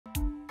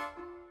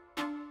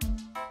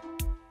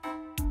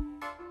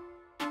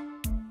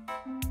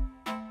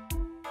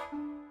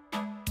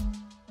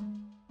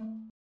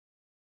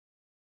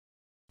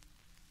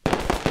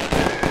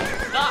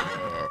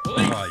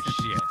Oh,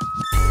 shit.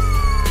 We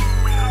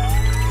have a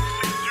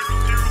potential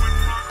 600 in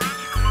progress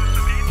for Hermosa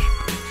Beach.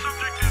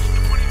 Subject is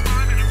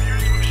 25 and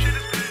appears to have shit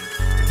his pants.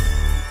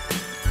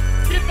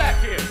 Get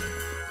back here.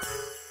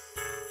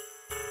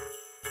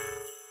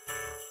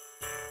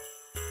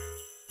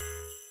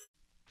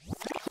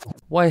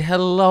 Why,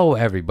 hello,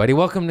 everybody.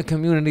 Welcome to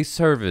Community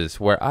Service,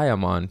 where I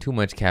am on too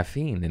much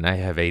caffeine and I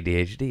have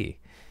ADHD.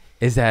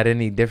 Is that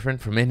any different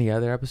from any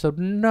other episode?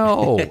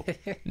 No.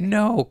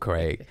 No,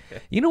 Craig.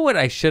 You know what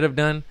I should have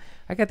done?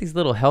 I got these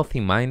little healthy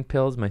mind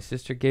pills my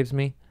sister gives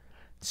me.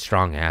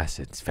 Strong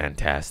acids.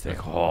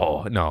 Fantastic.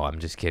 Oh, no, I'm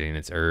just kidding.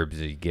 It's herbs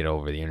that you get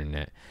over the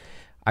internet.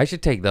 I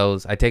should take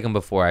those. I take them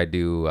before I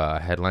do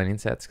headlining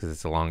sets because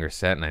it's a longer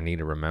set and I need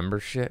to remember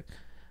shit.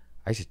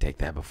 I should take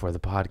that before the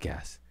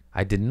podcast.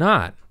 I did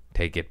not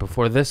take it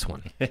before this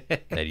one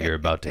that you're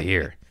about to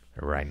hear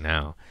right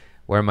now.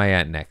 Where am I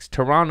at next?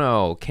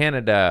 Toronto,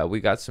 Canada.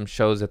 We got some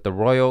shows at the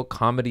Royal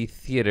Comedy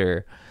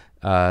Theater,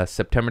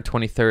 September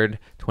 23rd,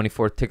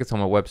 24th. Tickets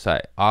on my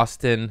website.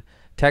 Austin,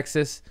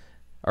 Texas,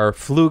 or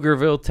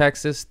Pflugerville,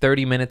 Texas,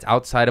 30 minutes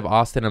outside of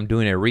Austin. I'm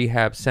doing a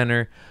rehab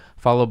center,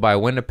 followed by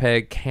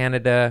Winnipeg,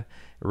 Canada,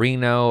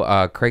 Reno,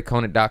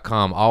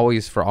 CraigConant.com.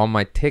 Always for all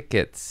my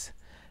tickets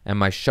and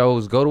my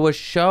shows. Go to a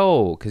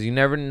show because you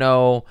never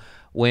know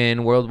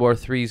when World War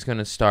III is going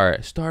to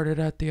start. Started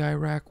at the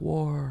Iraq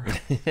War.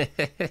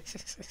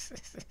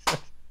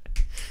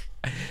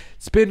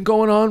 It's been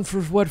going on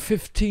for,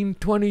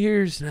 15-20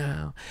 years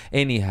now.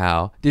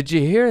 Anyhow, did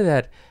you hear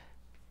that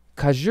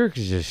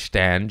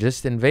Kazakhstan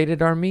just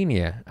invaded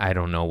Armenia? I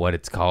don't know what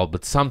it's called,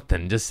 but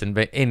something just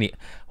invaded.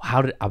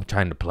 I'm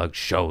trying to plug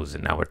shows,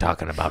 and now we're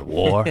talking about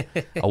war.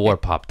 A war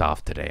popped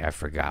off today. I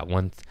forgot.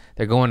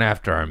 They're going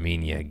after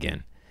Armenia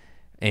again.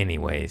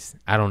 Anyways,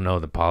 I don't know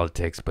the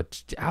politics,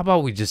 but how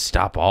about we just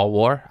stop all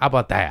war? How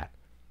about that?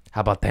 How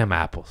about them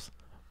apples?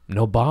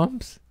 No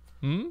bombs?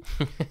 How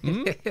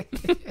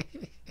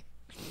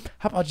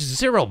about just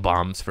 0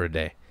 bombs for a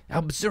day? How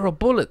about 0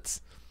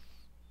 bullets?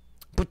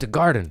 Go to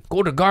gardening.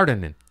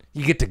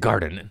 You get to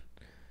gardening.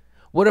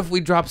 What if we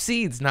drop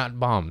seeds, not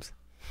bombs?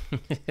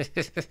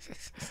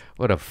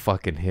 What a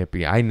fucking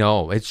hippie. I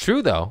know. It's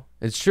true, though.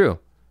 It's true.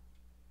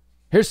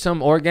 Here's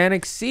some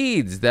organic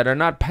seeds that are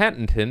not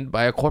patented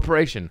by a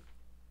corporation.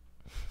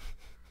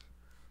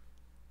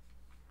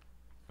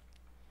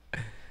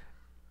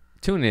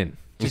 Tune in.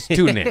 Just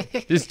tune in.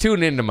 Just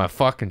tune into my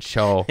fucking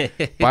show.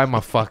 Buy my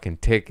fucking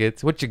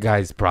tickets. What's your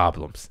guys'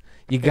 problems?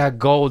 You got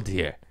gold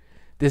here.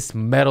 This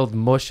meddled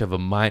mush of a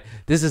mind.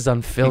 This is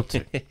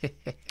unfiltered.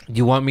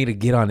 You want me to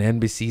get on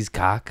NBC's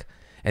cock?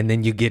 And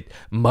then you get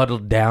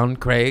muddled down,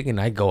 Craig? And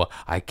I go,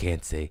 I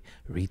can't say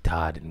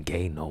retard and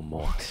gay no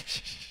more.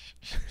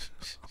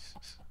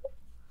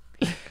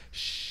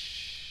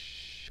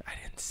 Shh, I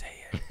didn't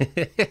say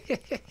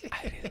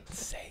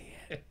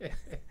it.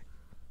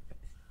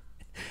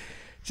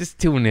 Just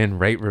tune in,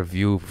 rate,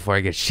 review before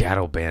I get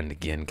shadow banned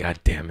again. God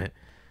damn it.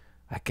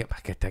 All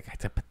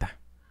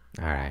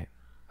right.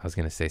 I was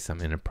going to say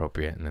something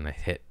inappropriate and then I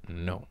hit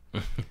no.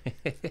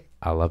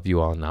 I love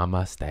you all.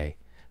 Namaste.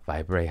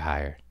 Vibrate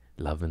higher.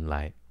 Love and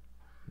light.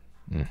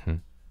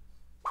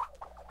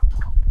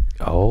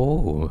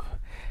 Oh.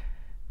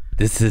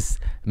 This is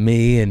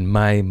me in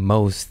my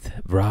most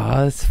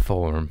rawest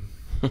form.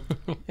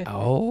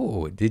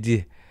 Oh, did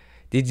you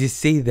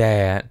see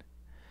that?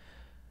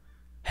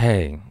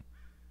 Hey,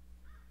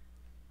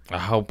 I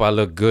hope I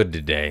look good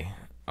today.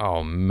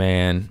 Oh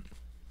man,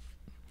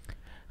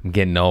 I'm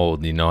getting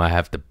old. You know, I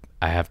have to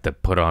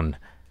put on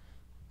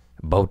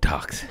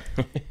Botox.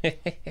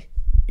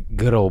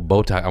 Good old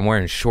Botox. I'm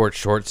wearing short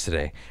shorts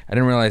today. I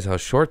didn't realize how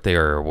short they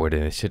are. Or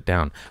did I sit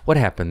down? What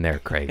happened there,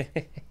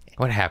 Craig?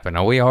 What happened?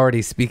 Are we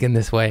already speaking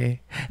this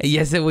way?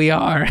 Yes, we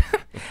are.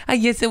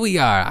 Yes, we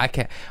are. I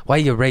can't. Why are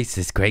you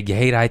racist, Craig? You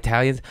hate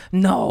Italians?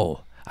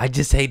 No, I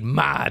just hate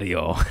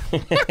Mario.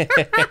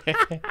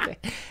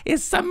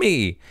 It's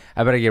me.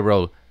 I better get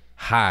real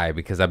high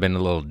because I've been a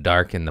little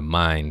dark in the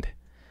mind.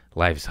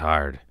 Life's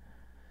hard.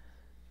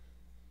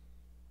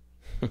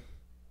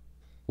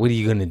 What are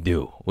you going to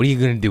do? What are you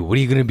going to do? What are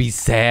you going to be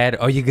sad?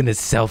 Or are you going to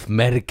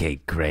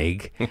self-medicate,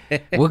 Craig?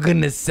 We're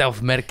going to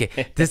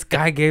self-medicate. This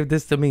guy gave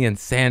this to me in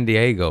San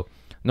Diego.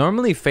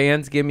 Normally,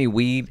 fans give me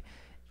weed,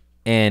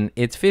 and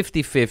it's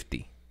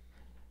 50-50.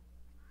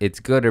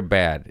 It's good or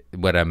bad,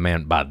 what I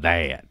meant by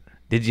that.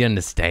 Did you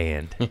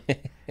understand?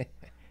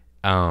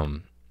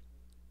 And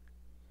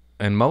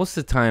most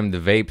of the time, the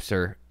vapes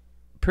are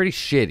pretty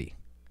shitty.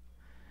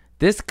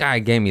 This guy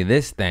gave me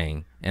this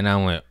thing, and I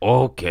went,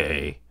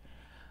 okay.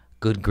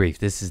 Good grief,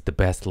 this is the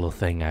best little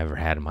thing I ever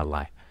had in my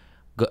life.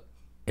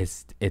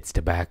 It's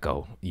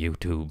tobacco,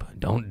 YouTube.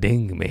 Don't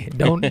ding me.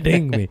 Don't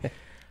ding me.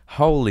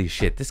 Holy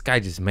shit, this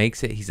guy just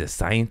makes it. He's a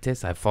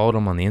scientist. I followed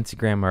him on the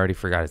Instagram. I already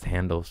forgot his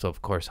handle, so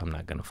of course I'm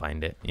not going to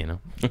find it, you know.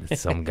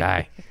 It's some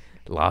guy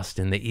lost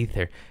in the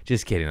ether.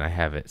 Just kidding, I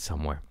have it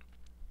somewhere.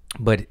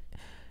 But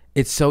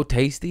it's so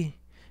tasty.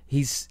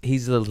 He's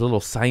a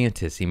little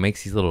scientist. He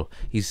makes these little,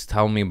 he's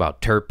telling me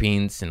about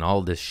terpenes and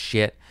all this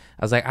shit.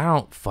 I was like, I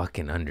don't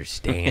fucking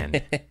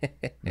understand,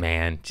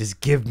 man.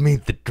 Just give me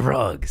the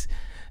drugs.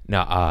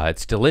 No,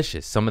 it's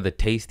delicious. Some of the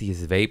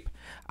tastiest vape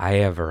I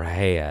ever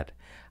had.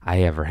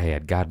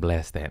 God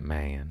bless that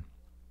man.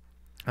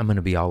 I'm going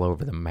to be all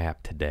over the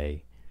map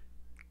today.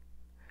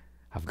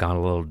 I've gone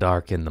a little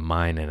dark in the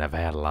mind and I've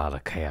had a lot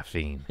of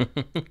caffeine.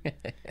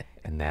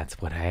 And that's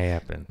what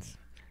happens.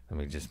 Let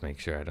me just make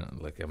sure I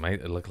don't look. It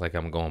might look like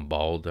I'm going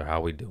bald, or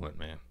how we doing,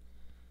 man?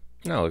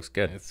 No, it looks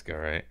good. It's all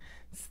right.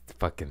 It's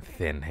fucking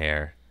thin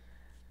hair.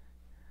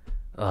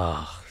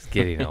 Oh, it's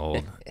getting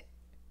old.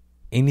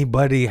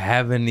 Anybody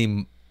have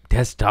any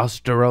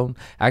testosterone?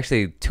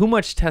 Actually, too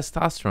much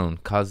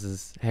testosterone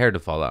causes hair to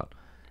fall out.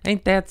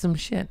 Ain't that some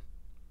shit?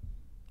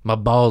 My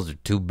balls are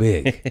too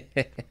big.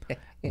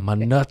 My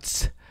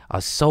nuts are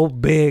so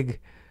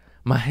big,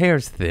 my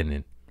hair's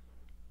thinning.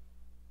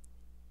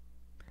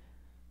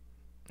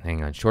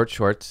 Hang on, short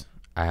shorts.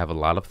 I have a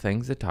lot of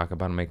things to talk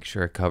about to make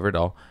sure I covered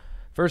all.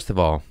 First of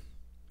all,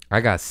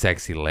 I got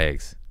sexy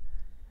legs.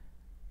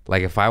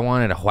 Like if I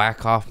wanted to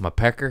whack off my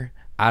pecker,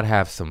 I'd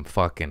have some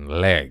fucking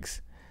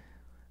legs.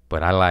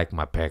 But I like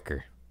my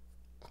pecker.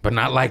 But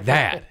not like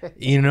that,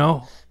 you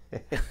know?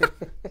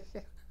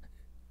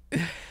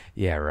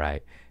 Yeah,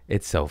 right.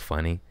 It's so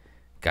funny.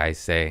 Guys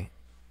say,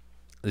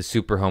 the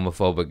super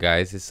homophobic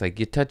guys, it's like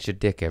you touch your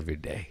dick every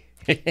day.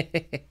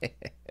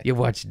 You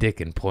watch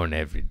dick and porn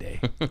every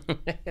day.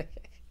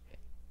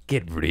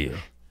 Get real.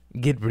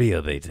 Get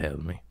real, they tell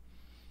me.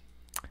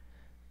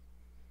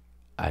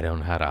 I don't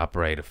know how to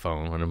operate a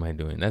phone. What am I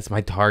doing? That's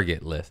my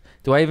target list.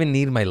 Do I even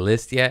need my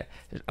list yet?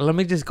 Let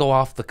me just go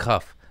off the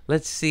cuff.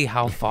 Let's see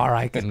how far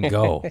I can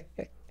go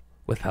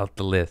without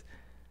the list.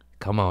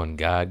 Come on,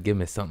 God, give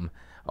me something.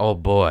 Oh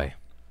boy.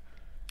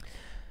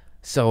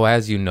 So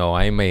as you know,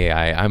 I am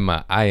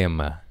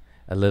a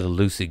little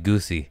loosey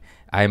goosey.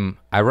 I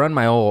run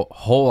my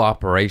whole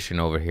operation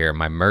over here.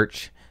 My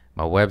merch,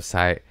 my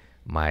website,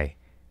 my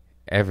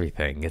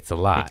everything. It's a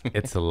lot.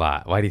 It's a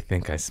lot. Why do you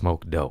think I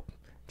smoke dope?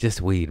 Just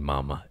weed,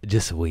 mama.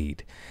 Just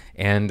weed.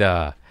 And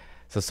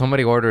so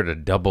somebody ordered a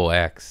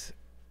XXL.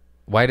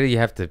 Why do you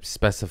have to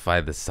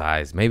specify the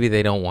size? Maybe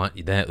they don't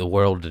want the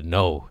world to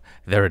know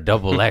they're a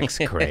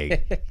XXL,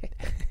 Craig.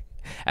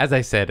 As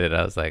I said it,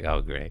 I was like,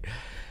 oh, great.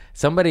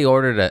 Somebody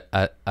ordered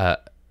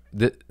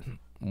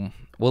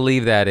we'll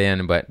leave that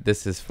in, but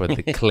this is for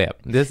the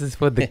clip. This is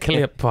for the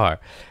clip part.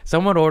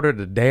 Someone ordered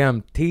a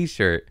damn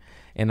t-shirt,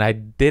 and I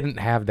didn't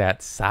have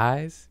that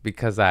size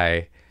because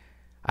I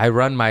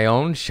run my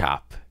own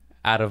shop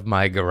out of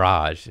my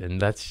garage,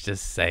 and let's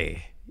just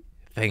say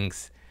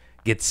things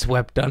get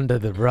swept under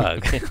the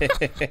rug.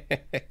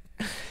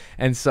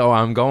 And so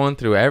I'm going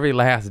through every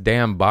last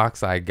damn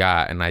box I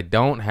got, and I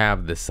don't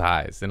have the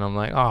size. And I'm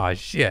like, oh,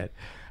 shit.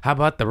 How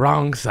about the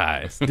wrong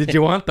size? Did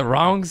you want the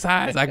wrong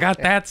size? I got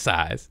that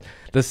size.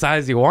 The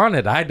size you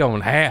wanted, I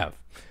don't have.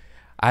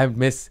 I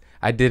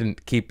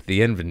didn't keep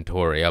the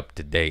inventory up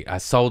to date. I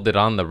sold it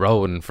on the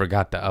road and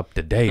forgot to up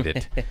to date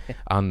it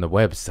on the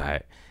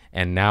website.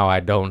 And now I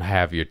don't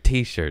have your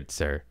t-shirt,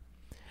 sir.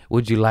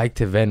 Would you like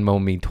to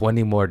Venmo me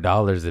 $20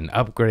 more and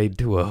upgrade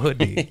to a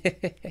hoodie?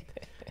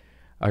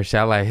 Or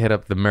shall I hit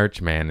up the merch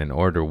man and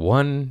order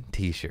one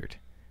t-shirt?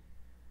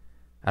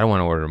 I don't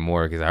want to order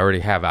more because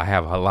I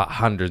have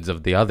hundreds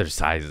of the other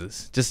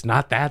sizes. Just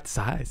not that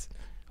size.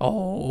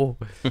 Oh,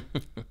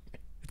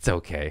 it's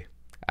okay.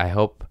 I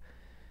hope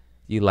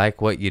you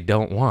like what you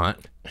don't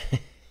want.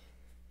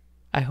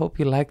 I hope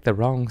you like the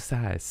wrong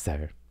size,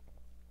 sir.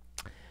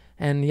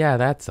 And yeah,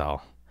 that's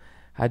all.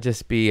 I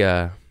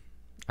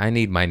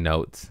need my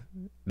notes.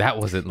 That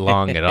wasn't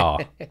long at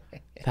all.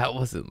 That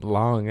wasn't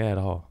long at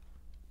all.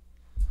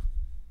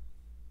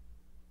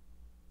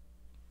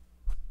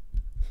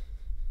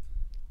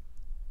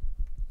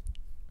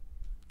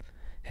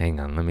 Hang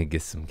on, let me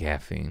get some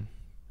caffeine.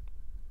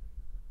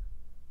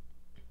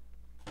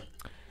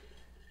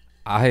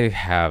 I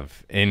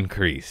have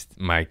increased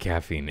my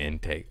caffeine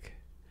intake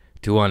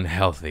to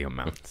unhealthy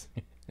amounts.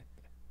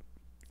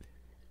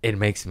 It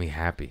makes me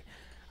happy.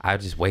 I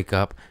just wake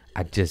up,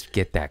 I just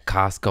get that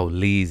Costco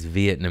Lee's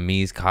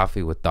Vietnamese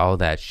coffee with all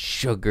that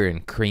sugar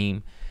and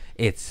cream.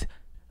 It's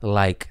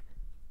like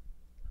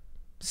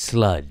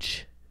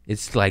sludge.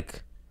 It's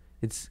like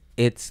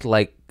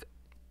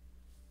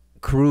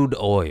crude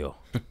oil.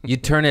 You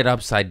turn it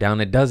upside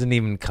down, it doesn't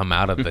even come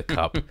out of the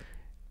cup.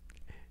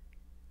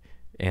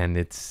 And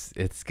it's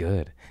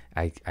good.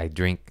 I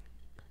drink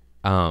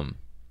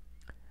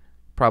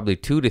probably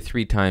 2 to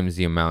 3 times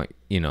the amount,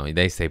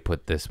 they say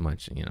put this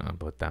much, I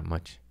put that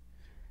much.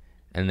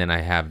 And then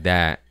I have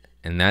that,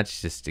 and that's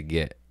just to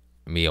get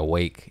me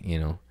awake,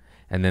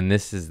 And then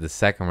this is the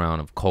second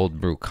round of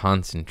cold brew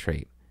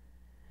concentrate.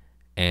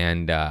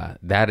 And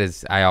that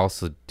is, I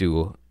also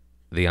do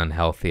the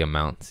unhealthy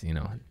amounts,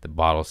 The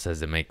bottle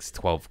says it makes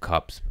 12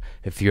 cups.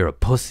 If you're a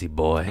pussy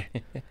boy,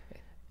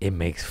 it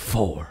makes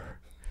 4.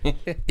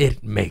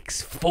 It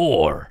makes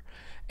 4.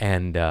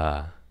 And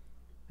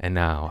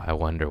now I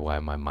wonder why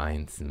my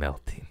mind's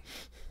melting.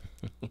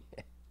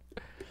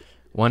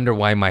 Wonder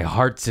why my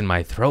heart's in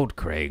my throat,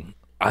 Craig.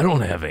 I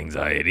don't have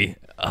anxiety.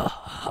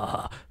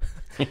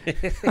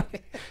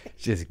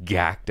 Just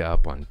gacked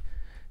up on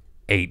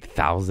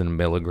 8,000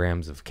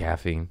 milligrams of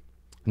caffeine.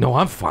 No,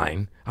 I'm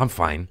fine. I'm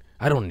fine.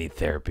 I don't need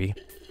therapy.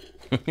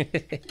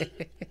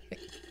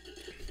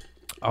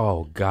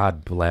 Oh,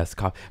 God bless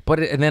coffee.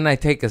 And then I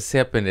take a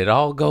sip and it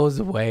all goes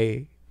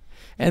away.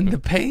 And the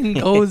pain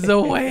goes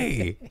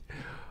away.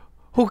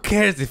 Who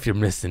cares if you're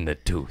missing a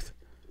tooth?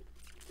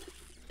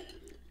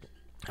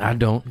 I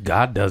don't.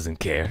 God doesn't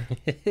care.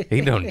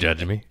 He don't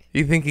judge me.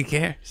 You think he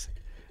cares?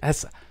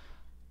 That's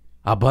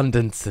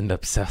abundance and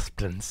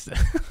acceptance.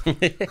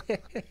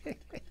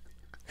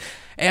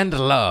 And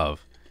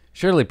love.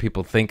 Surely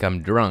people think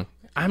I'm drunk.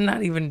 I'm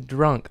not even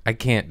drunk. I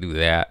can't do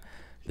that.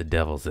 The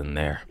devil's in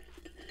there.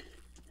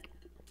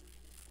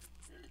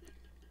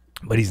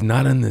 But he's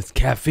not in this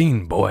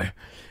caffeine, boy.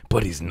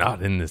 But he's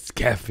not in this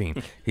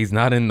caffeine. He's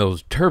not in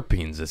those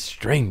terpenes a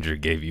stranger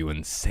gave you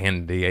in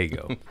San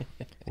Diego.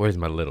 Where's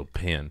my little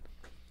pin?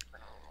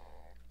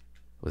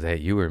 Was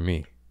that you or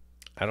me?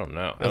 I don't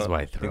know. That's my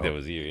I think throat. that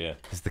was you, yeah.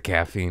 It's the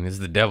caffeine. It's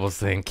the devil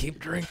saying, keep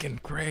drinking,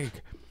 Craig.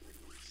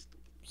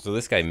 So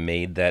this guy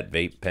made that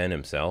vape pen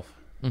himself?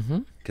 Mm-hmm.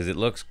 Because it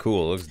looks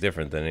cool. It looks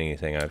different than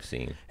anything I've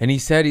seen. And he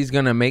said he's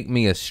going to make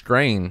me a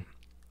strain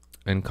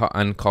and call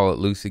it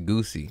Loosey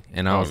Goosey.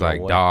 And I Oh, was no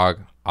like, way. dog,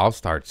 I'll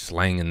start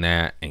slanging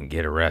that and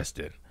get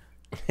arrested.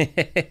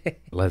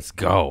 Let's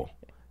go.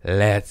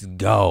 Let's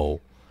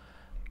go.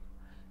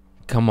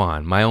 Come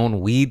on. My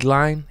own weed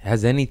line?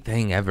 Has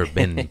anything ever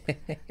been...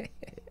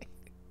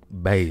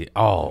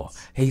 Oh,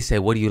 he said,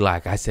 what do you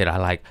like? I said, I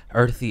like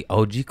earthy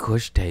OG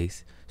Kush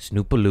taste,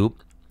 Snoopaloop,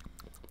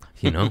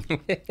 you know,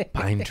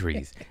 pine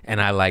trees. And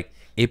I like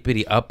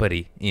ippity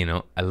uppity, you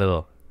know,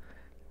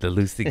 the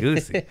loosey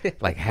goosey,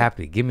 like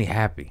happy. Give me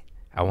happy.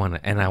 I want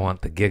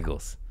the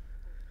giggles.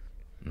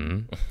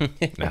 Now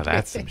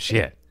that's some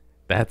shit.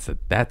 That's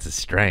a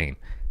strain.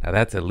 Now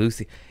that's a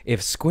Lucy.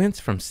 If Squints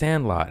from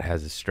Sandlot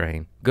has a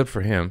strain, good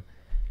for him.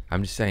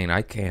 I'm just saying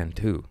I can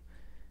too.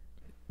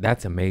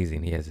 That's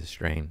amazing. He has a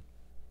strain.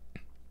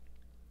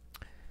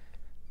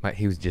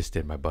 He was just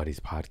in my buddy's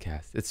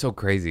podcast. It's so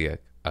crazy.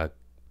 A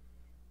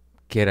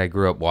kid I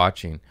grew up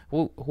watching,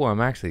 who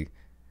I'm actually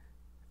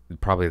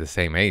probably the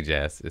same age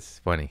as. It's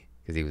funny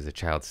because he was a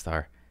child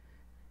star.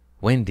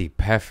 Wendy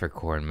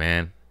Peppercorn,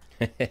 man.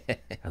 I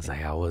was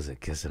like, how was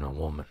it kissing a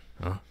woman?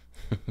 Huh?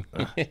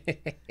 You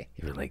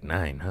were like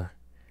 9, huh?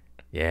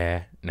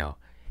 Yeah. No.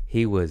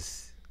 He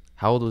was,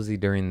 how old was he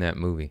during that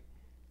movie?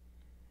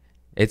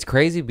 It's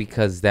crazy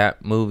because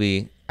that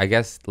movie, I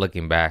guess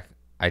looking back,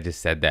 I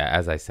just said that.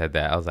 As I said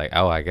that, I was like,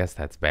 oh, I guess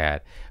that's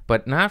bad.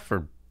 But not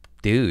for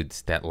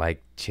dudes that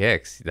like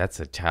chicks.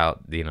 That's a child,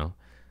 you know.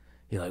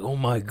 You're like, oh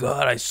my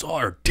God, I saw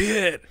her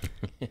tit.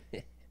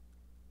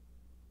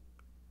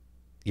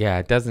 Yeah,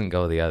 it doesn't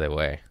go the other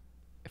way.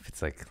 If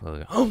it's like,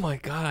 oh my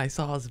God, I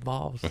saw his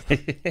balls.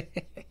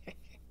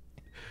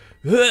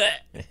 What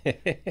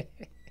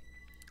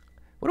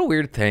a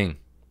weird thing.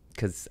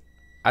 Because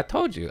I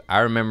told you, I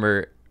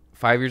remember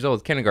 5 years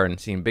old, kindergarten,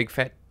 seeing big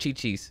fat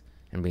chi-chis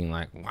and being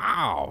like,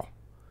 wow,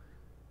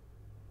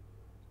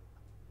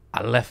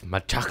 I left my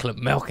chocolate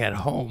milk at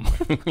home.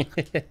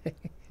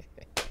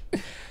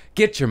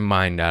 Get your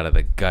mind out of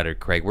the gutter,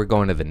 Craig. We're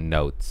going to the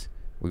notes.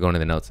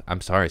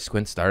 I'm sorry,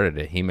 Squint started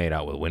it. He made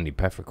out with Wendy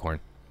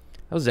Peppercorn.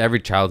 That was every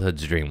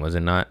childhood's dream, was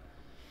it not?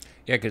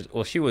 Yeah, because,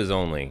 well, she was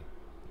only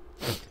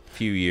a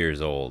few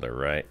years older,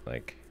 right?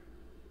 Like,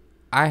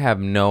 I have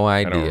no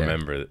idea. I don't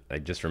remember. I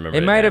just remember.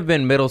 It might have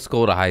been middle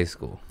school to high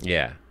school.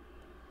 Yeah.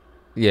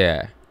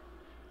 Yeah.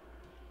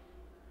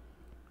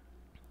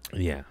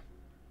 Yeah.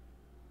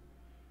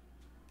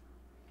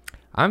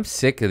 I'm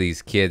sick of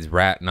these kids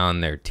ratting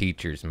on their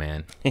teachers,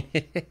 man.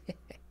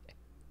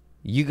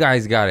 You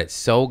guys got it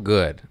so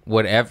good.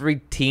 What every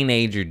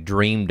teenager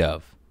dreamed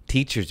of,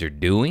 teachers are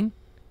doing.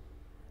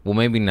 Well,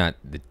 maybe not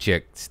the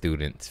chick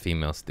students,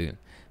 female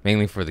students.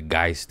 Mainly for the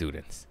guy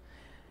students.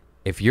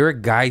 If you're a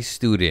guy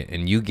student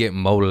and you get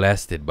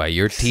molested by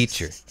your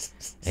teacher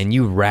and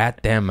you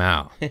rat them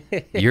out,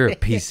 you're a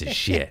piece of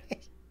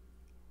shit.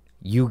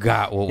 You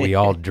got what we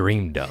all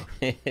dreamed of.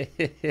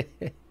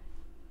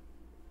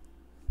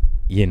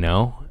 You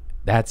know,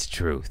 that's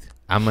truth.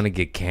 I'm going to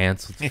get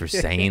canceled for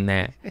saying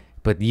that,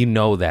 but you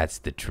know that's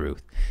the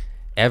truth.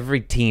 Every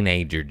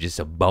teenager just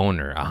a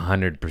boner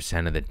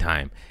 100% of the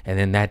time. And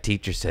then that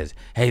teacher says,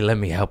 hey, let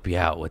me help you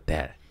out with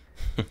that.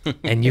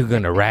 And you're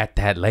going to rat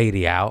that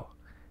lady out?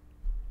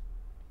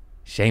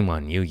 Shame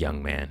on you,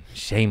 young man.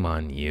 Shame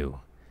on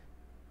you.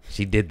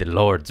 She did the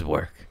Lord's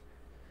work.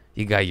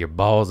 You got your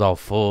balls all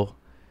full,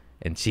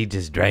 and she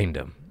just drained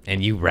them.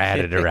 And you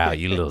ratted her out,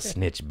 you little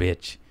snitch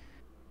bitch.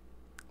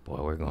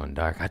 Boy, we're going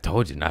dark. I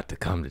told you not to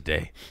come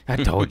today. I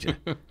told you.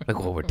 Look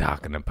what we're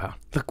talking about.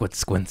 Look what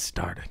Squints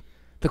started.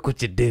 Look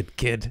what you did,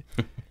 kid.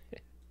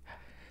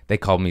 They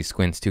called me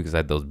Squints, too, because I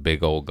had those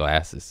big old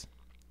glasses.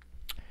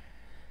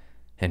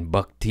 And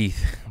buck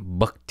teeth.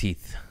 Buck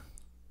teeth.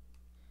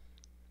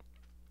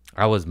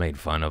 I was made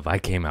fun of. I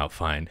came out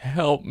fine.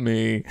 Help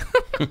me.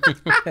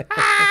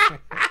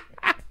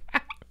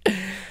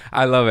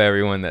 I love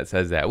everyone that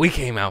says that. We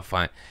came out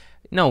fine.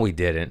 No, we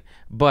didn't.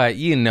 But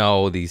you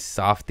know, these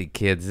softy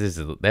kids,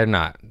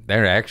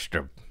 they're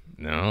extra.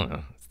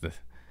 No,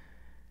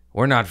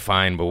 we're not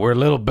fine, but we're a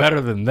little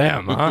better than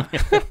them, huh?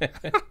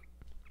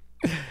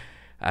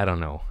 I don't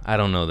know. I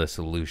don't know the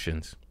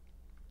solutions.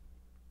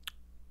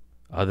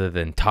 Other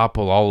than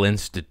topple all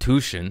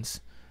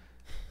institutions.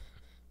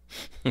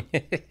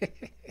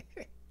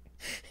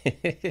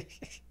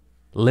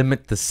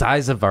 Limit the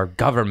size of our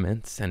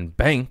governments and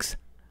banks.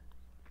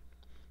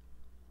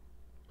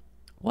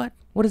 What?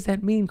 What does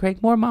that mean,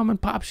 Craig? More mom and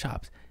pop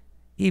shops.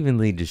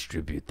 Evenly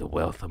distribute the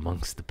wealth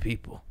amongst the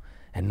people.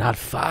 And not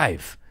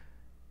 5.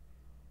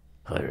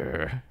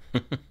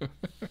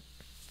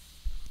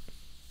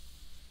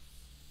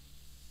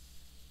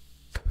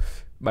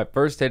 My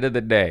first hit of the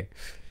day.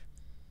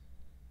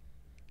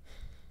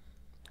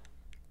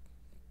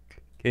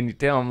 Can you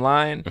tell I'm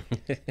lying?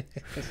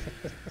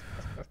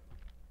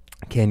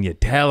 Can you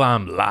tell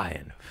I'm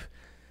lying?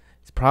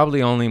 It's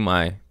probably only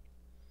my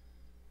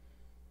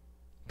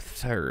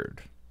 3rd,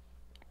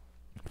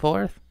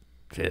 4th,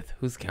 5th.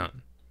 Who's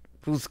counting?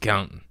 Who's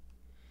counting?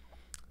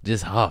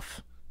 Just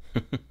huff.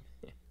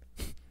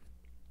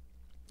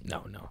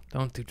 No,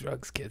 don't do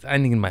drugs, kids. I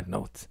need my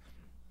notes.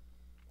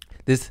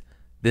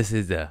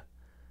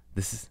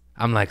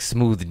 I'm like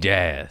smooth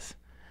jazz.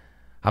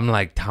 I'm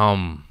like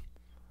Tom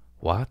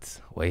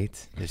Watts.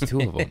 Wait, there's 2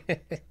 of them.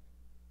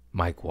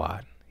 Mike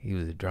Watt. He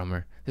was a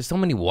drummer. There's so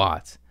many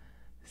Watts.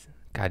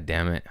 God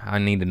damn it. I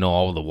need to know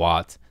all the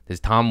Watts. There's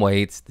Tom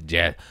Waits, the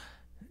jazz.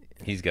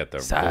 He's got the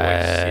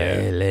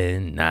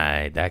Silent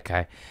Night, that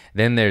guy.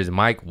 Then there's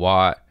Mike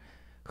Watt,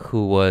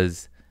 who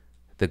was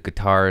the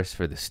guitarist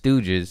for the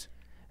Stooges.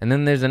 And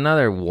then there's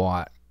another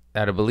Watt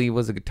that I believe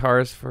was a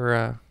guitarist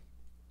for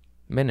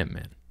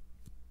Minutemen.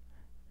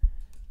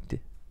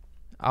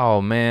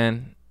 Oh,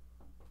 man.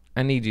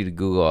 I need you to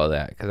Google all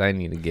that because I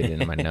need to get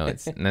it in my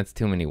notes. And that's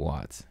too many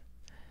Watts.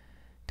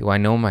 Do I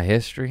know my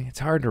history? It's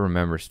hard to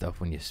remember stuff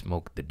when you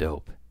smoke the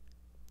dope.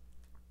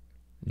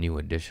 New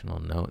additional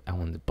note. That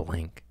one's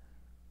blank.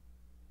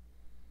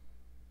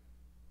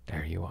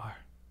 There you are.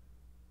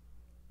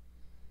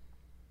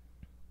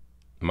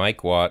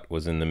 Mike Watt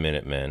was in the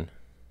Minutemen.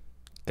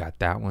 Got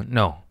that one?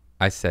 No.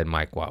 I said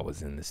Mike Watt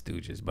was in the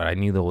Stooges, but I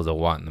knew there was a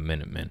Watt in the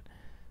Minutemen.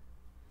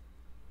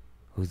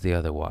 Who's the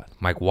other Watt?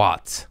 Mike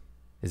Watts.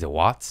 Is it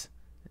Watts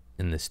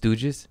in the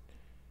Stooges?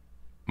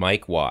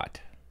 Mike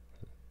Watt.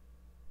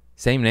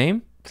 Same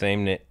name?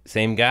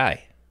 Same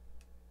guy.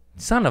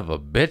 Son of a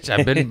bitch,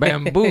 I've been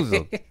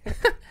bamboozled.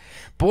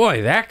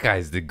 Boy, that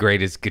guy's the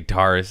greatest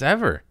guitarist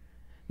ever.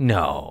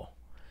 No.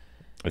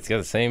 It's got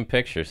the same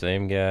picture,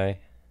 same guy.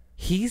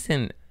 He's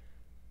in...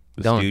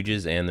 The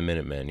Stooges and the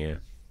Minutemen, yeah.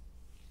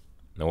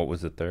 Now, what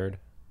was the 3rd?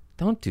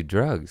 Don't do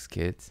drugs,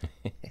 kids.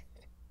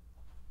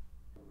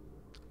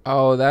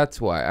 Oh, that's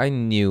why. I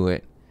knew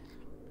it.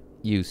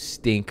 You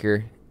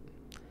stinker.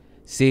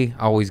 See,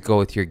 always go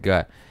with your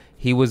gut.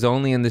 He was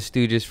only in the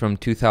Stooges from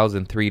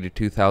 2003 to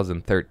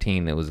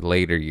 2013. It was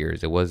later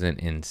years. It wasn't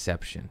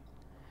Inception.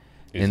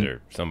 Is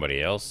there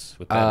somebody else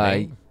with that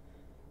name?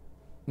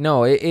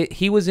 No,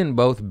 he was in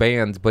both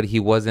bands, but he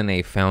wasn't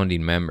a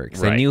founding member.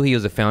 Because I knew he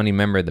was a founding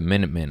member of the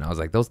Minutemen. I was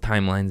like, those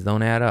timelines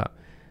don't add up.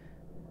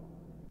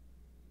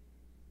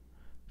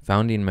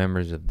 Founding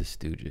members of the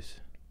Stooges.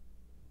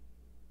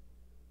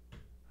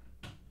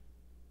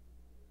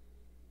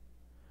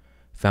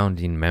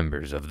 Founding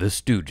members of the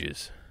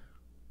Stooges.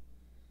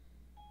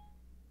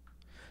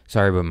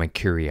 Sorry, but my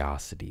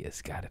curiosity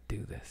has got to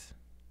do this.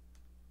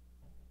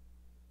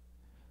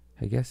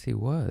 I guess he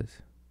was.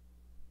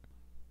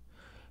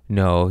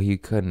 No, he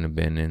couldn't have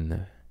been in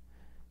the...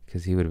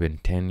 Because he would have been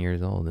 10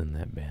 years old in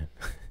that band.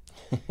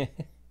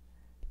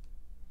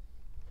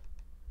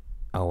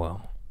 Oh,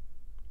 well.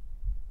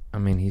 I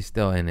mean, he's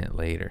still in it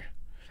later.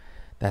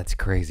 That's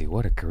crazy.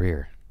 What a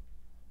career.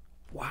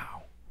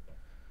 Wow.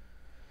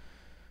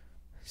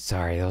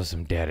 Sorry, that was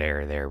some dead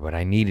air there, but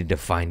I needed to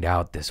find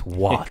out this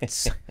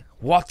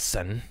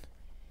Watson.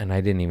 And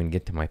I didn't even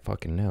get to my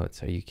fucking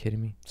notes. Are you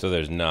kidding me? So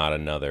there's not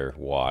another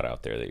Watt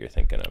out there that you're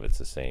thinking of. It's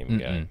the same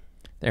guy.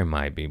 There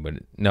might be, but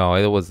no,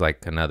 it was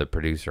like another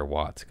producer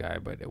Watts guy,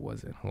 but it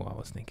wasn't who I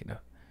was thinking of.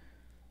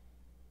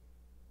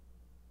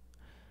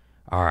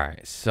 All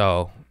right,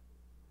 so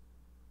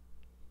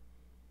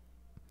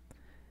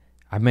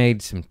I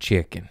made some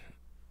chicken.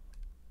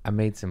 I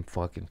made some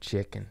fucking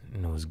chicken,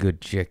 and it was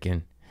good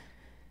chicken.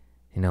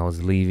 And I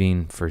was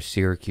leaving for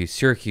Syracuse.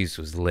 Syracuse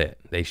was lit.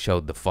 They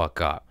showed the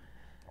fuck up.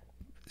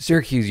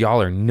 Syracuse,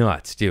 y'all are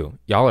nuts, too.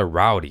 Y'all are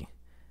rowdy.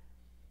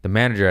 The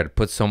manager had to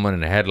put someone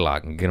in a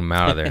headlock and get him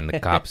out of there, and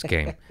the cops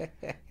came.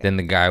 Then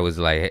the guy was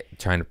like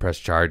trying to press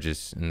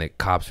charges, and the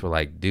cops were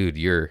like, dude,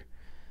 you're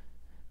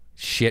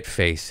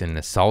shit-faced and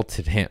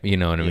assaulted him. You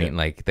know what I mean?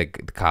 Like, the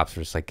cops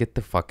were just like, get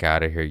the fuck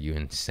out of here, you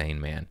insane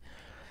man.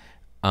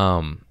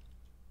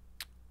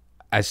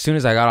 As soon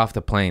as I got off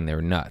the plane, they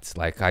were nuts.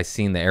 Like, I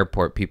seen the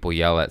airport people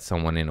yell at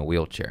someone in a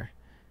wheelchair.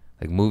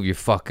 Like, move your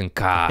fucking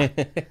car.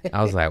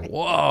 I was like,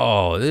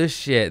 whoa, this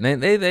shit.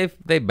 And they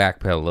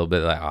backpedal a little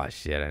bit, like, oh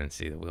shit, I didn't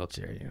see the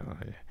wheelchair. You know,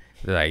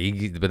 they're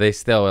like, but they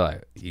still were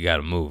like, you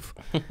gotta move.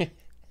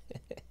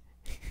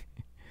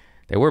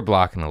 They were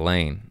blocking a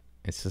lane.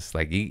 It's just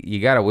like,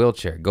 you got a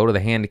wheelchair, go to the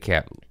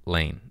handicap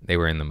lane. They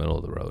were in the middle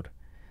of the road.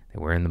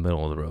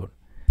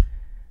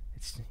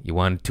 You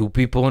want 2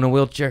 people in a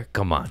wheelchair?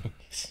 Come on.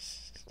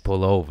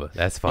 Pull over.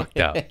 That's fucked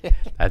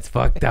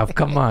up.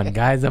 Come on,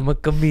 guys. I'm a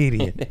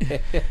comedian.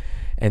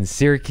 And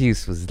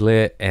Syracuse was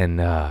lit, and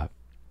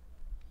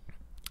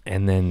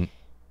then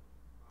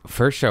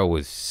first show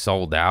was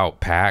sold out,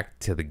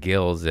 packed to the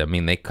gills. I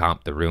mean, they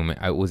comped the room.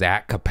 It was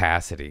at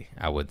capacity,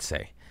 I would say.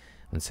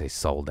 I wouldn't say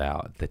sold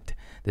out.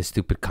 The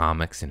stupid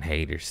comics and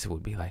haters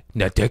would be like,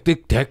 no,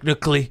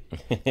 technically,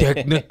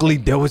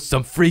 there was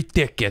some free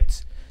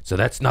tickets, so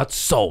that's not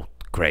sold,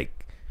 Craig.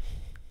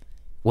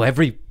 Well,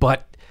 every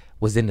butt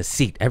was in a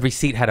seat. Every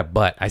seat had a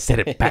butt. I said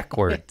it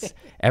backwards.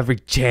 Every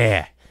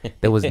chair.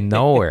 There was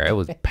nowhere. It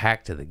was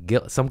packed to the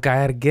gill. Some guy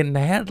had to get in the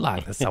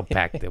headlock. That's how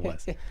packed it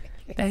was.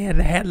 They had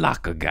the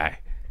headlocker guy.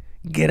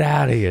 Get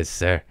out of here,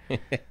 sir.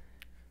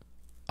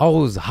 Oh,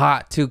 it was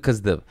hot too,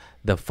 because the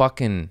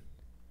fucking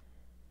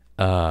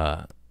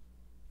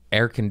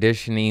air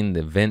conditioning,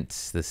 the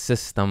vents, the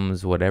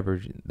systems, whatever,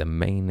 the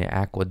main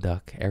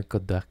aqueduct.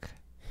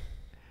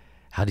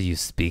 How do you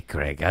speak,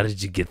 Craig? How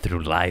did you get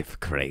through life,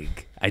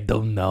 Craig? I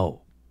don't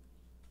know.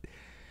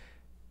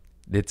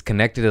 It's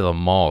connected to the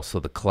mall, so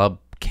the club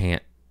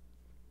can't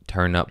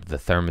turn up the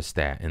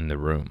thermostat in the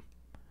room.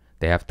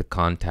 They have to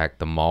contact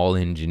the mall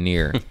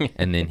engineer,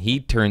 and then he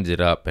turns it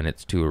up, and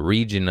it's to a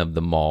region of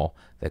the mall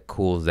that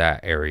cools that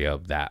area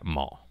of that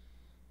mall.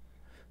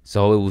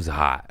 So it was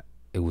hot.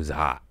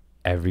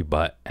 Every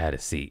butt had a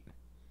seat.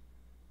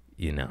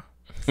 You know.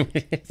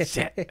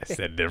 Shit, I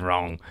said it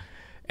wrong.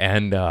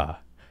 And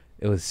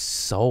it was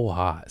so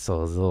hot. So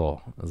it was a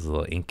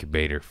little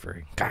incubator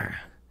for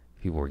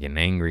people were getting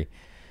angry.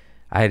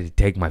 I had to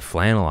take my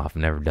flannel off.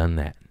 Never done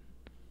that.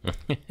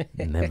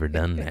 Never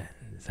done that.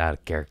 It's out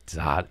of character. It's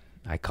hot.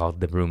 I called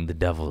the room the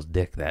devil's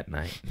dick that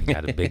night. And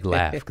got a big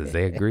laugh because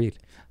they agreed.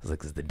 I was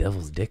like, is the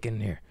devil's dick in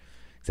there?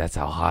 'Cause that's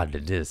how hot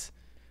it is.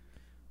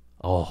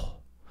 Oh.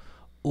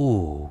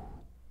 Ooh.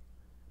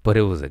 But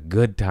it was a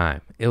good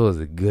time.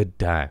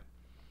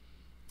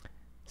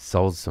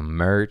 Sold some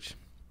merch.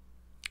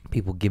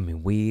 People give me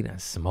weed. I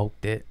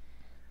smoked it.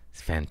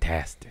 It's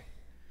fantastic.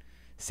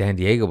 San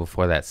Diego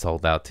before that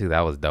sold out too.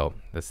 That was dope.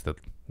 That's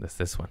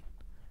this one.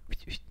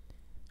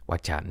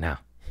 Watch out now.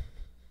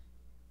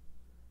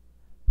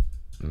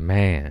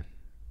 Man,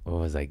 where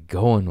was I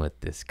going with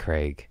this,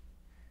 Craig?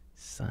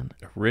 Son.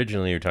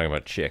 Originally, you were talking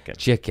about chicken.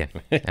 Chicken.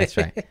 That's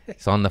right.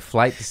 So on the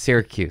flight to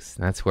Syracuse,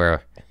 that's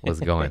where I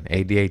was going.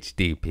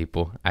 ADHD,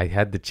 people. I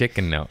had the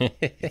chicken note.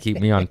 Keep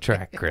me on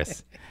track,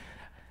 Chris.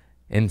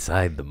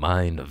 Inside the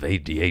mind of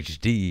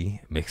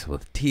ADHD mixed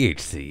with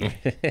THC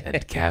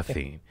and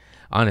caffeine.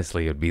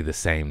 Honestly, it would be the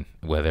same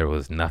where there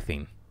was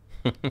nothing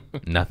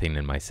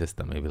in my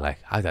system. It'd be like,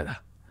 I got a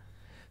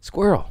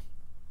squirrel.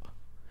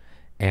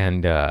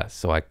 And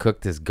so I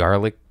cooked this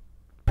garlic,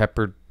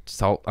 pepper,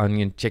 salt,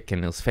 onion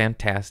chicken. It was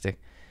fantastic.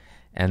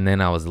 And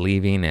then I was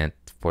leaving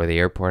for the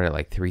airport at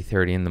like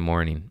 3:30 in the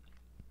morning.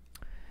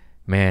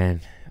 Man,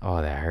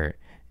 oh, that hurt.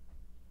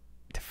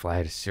 To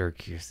fly to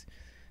Syracuse.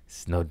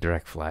 It's no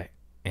direct flight.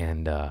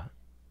 And a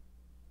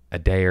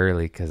day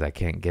early because I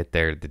can't get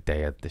there the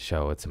day of the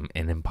show. It's an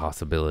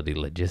impossibility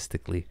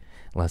logistically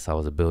unless I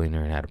was a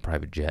billionaire and had a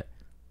private jet.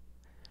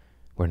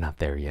 We're not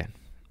there yet.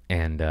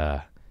 And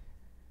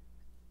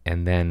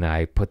then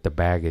I put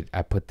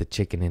the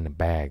chicken in the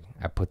bag.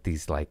 I put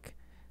these I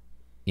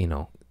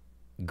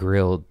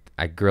grilled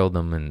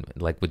them and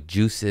like with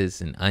juices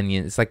and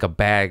onions. It's like a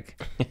bag.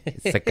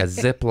 It's like a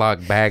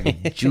Ziploc bag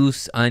of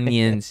juice,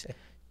 onions,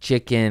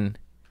 chicken.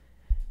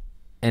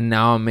 And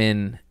now I'm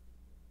in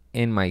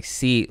my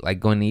seat, like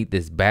going to eat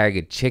this bag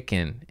of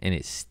chicken, and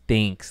it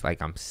stinks like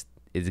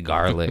it's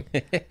garlic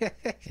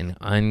and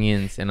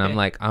onions. And I'm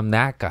like, I'm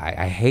that guy.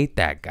 I hate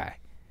that guy.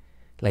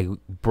 Like,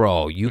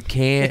 bro, you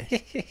can't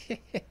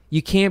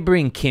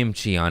bring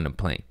kimchi on the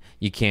plane.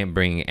 You can't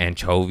bring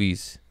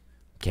anchovies,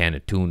 can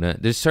of tuna.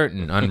 There's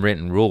certain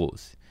unwritten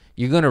rules.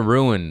 You're going to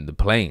ruin the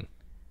plane.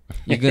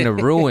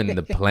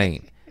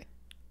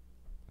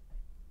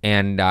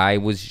 And I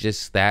was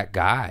just that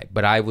guy.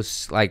 But I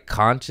was, like,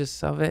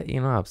 conscious of it. You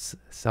know, I was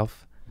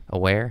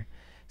self-aware.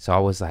 So I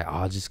was like,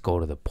 I'll just go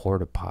to the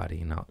porta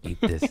potty and I'll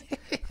eat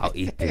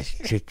this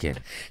chicken,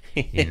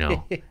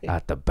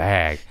 out the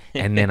bag.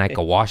 And then I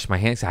could wash my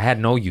hands. I had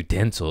no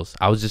utensils.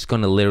 I was just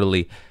going to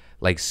literally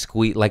like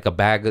squeeze like a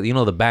bag of,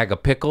 the bag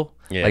of pickle,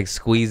 like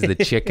squeeze the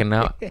chicken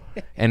out.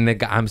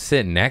 And I'm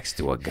sitting next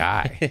to a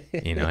guy,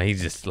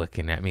 he's just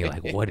looking at me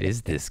like, what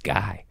is this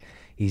guy?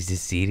 He's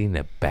just eating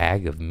a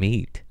bag of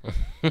meat.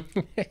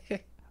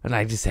 And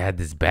I just had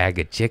this bag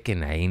of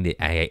chicken.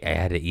 I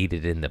had to eat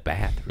it in the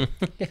bathroom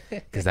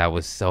because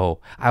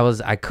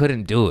I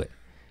couldn't do it.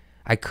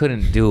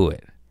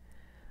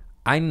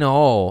 I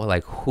know,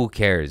 like, who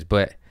cares?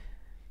 But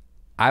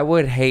I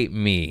would hate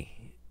me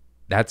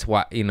That's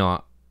why,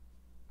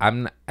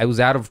 I was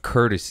out of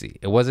courtesy.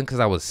 It wasn't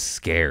because I was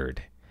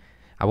scared.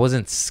 I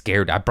wasn't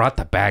scared. I brought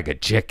the bag of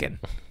chicken.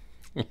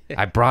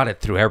 I brought it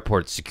through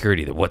airport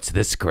security. What's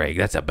this, Craig?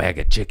 That's a bag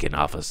of chicken,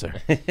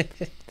 officer.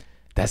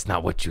 That's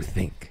not what you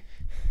think.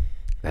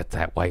 That's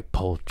that white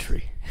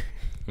poultry.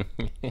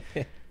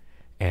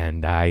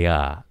 And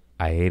I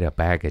ate a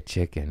bag of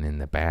chicken in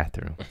the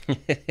bathroom.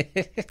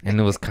 And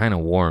it was kind of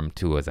warm,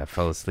 too, as I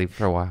fell asleep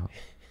for a while.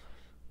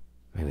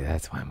 Maybe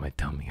that's why my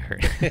tummy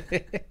hurt.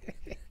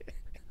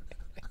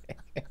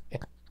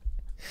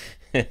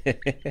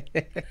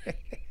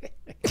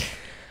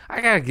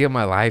 I gotta get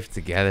my life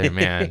together,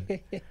 man.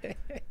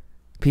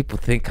 People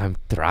think I'm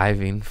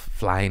thriving,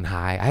 flying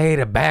high. I ate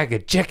a bag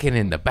of chicken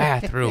in the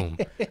bathroom.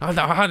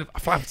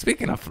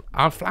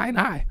 I'm flying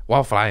high.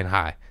 While flying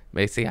high.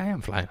 Macy, I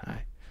am flying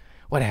high.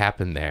 What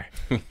happened there?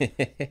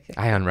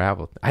 I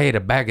unraveled. I ate a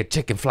bag of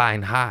chicken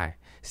flying high.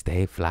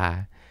 Stay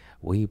fly.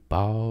 We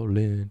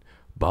ballin'.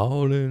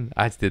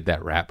 I just did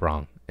that rap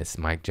wrong. It's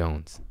Mike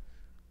Jones.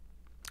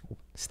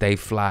 Stay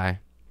fly.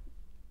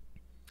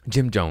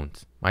 Jim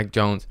Jones. Mike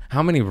Jones.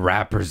 How many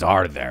rappers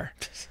are there?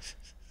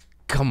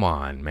 Come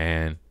on,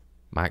 man.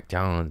 Mike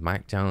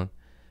Jones.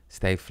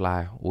 Stay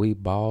fly. We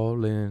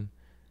ballin'.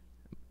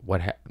 What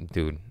happened?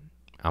 Dude,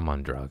 I'm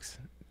on drugs.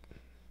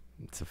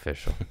 It's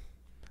official.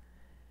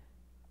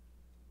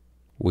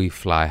 We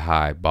Fly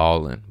High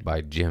Ballin'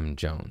 by Jim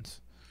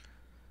Jones.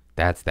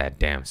 That's that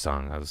damn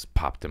song that was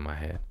popped in my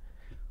head.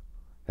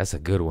 That's a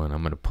good one.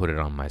 I'm going to put it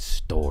on my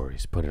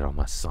stories. Put it on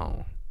my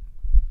song.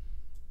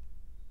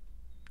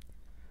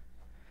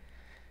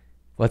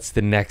 What's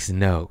the next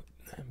note?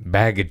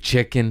 Bag of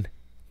chicken?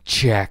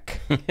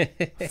 Check.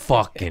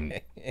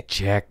 Fucking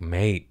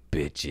checkmate,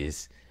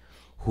 bitches.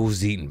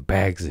 Who's eating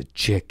bags of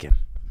chicken?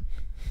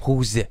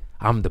 Who's it?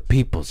 I'm the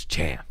people's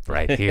champ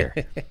right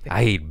here.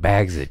 I eat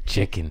bags of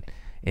chicken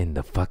in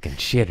the fucking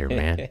shitter,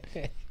 man.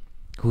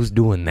 Who's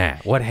doing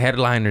that? What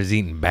headliner's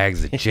eating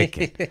bags of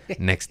chicken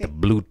next to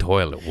blue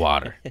toilet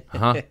water?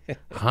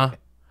 Huh?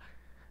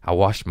 I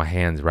washed my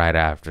hands right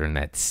after in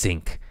that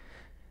sink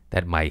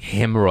that my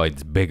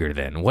hemorrhoid's bigger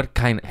than. What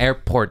kind of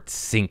airport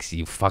sinks,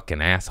 you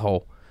fucking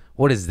asshole?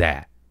 What is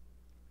that?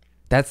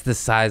 That's the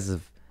size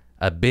of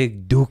a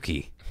big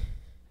dookie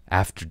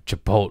after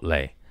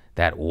Chipotle,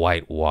 that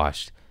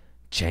whitewashed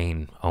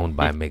chain owned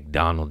by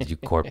McDonald's, you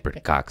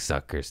corporate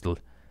cocksuckers.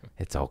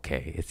 It's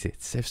okay.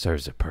 It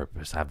serves a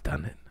purpose. I've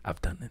done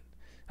it.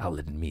 I'll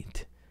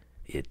admit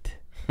it.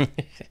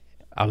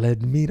 I'll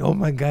admit. Oh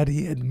my God,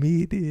 he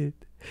admitted.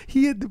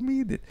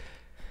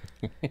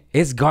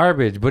 It's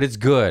garbage, but it's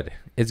good.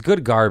 It's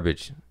good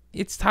garbage.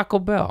 It's Taco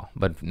Bell,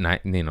 but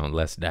not,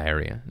 less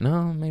diarrhea.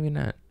 No, maybe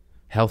not.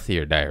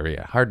 Healthier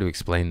diarrhea. Hard to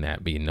explain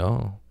that, but you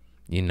know.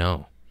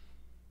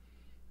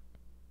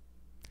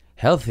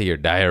 Healthier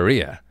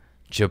diarrhea.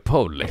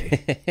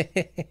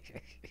 Chipotle.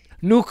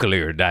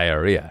 Nuclear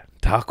diarrhea.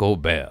 Taco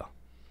Bell.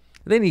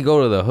 Then you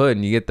go to the hood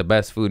and you get the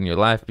best food in your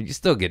life, but you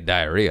still get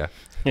diarrhea.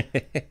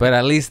 But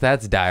at least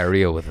that's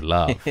diarrhea with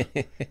love.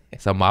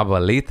 Some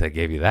abuelita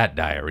gave you that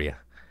diarrhea.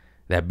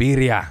 That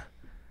birria.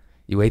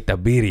 You ate the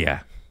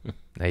birria.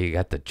 Now you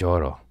got the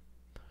choro.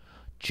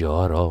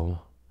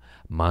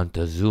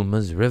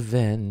 Montezuma's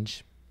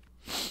revenge.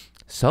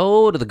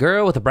 So to the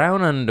girl with the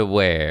brown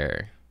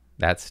underwear.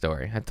 That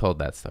story. I told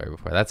that story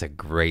before. That's a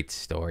great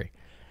story.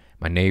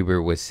 My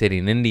neighbor was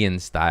sitting Indian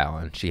style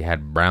and she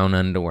had brown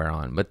underwear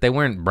on, but they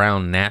weren't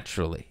brown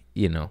naturally,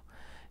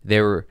 They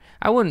were,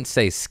 I wouldn't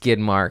say skid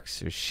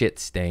marks or shit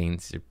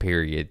stains or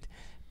period,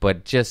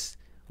 but just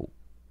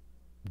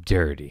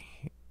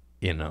dirty,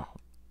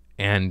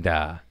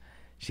 And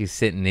she's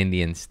sitting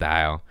Indian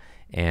style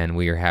and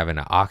we were having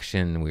an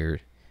auction. We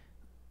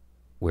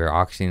were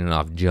auctioning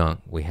off junk.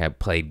 We had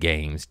played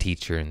games,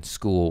 teacher in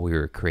school. We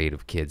were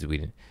creative kids.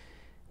 We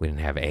didn't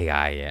have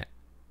AI yet.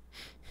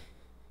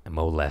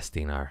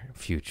 Molesting our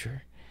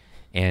future.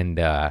 And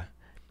then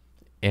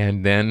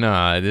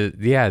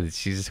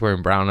she's just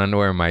wearing brown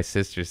underwear. My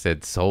sister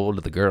said, sold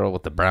to the girl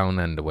with the brown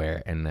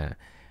underwear. And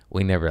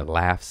we never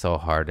laughed so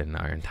hard in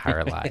our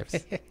entire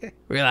lives.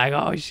 We were like,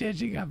 oh shit,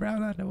 she got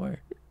brown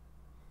underwear.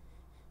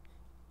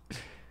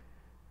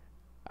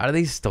 Are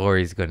these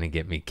stories going to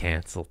get me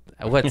canceled?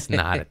 What's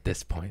not at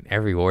this point?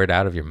 Every word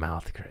out of your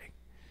mouth, Craig.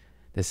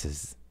 This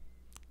is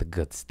the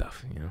good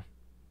stuff,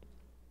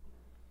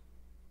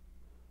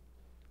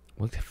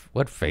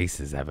 What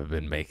faces have I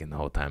been making the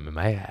whole time?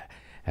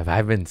 Have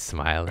I been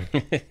smiling?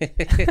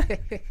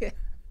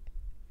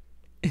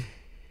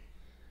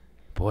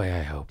 Boy,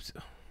 I hope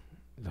so.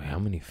 How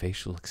many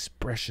facial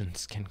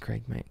expressions can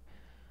Craig make?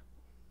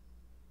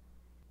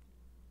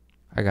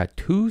 I got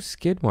 2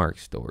 skid mark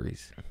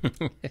stories.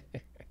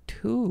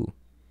 2.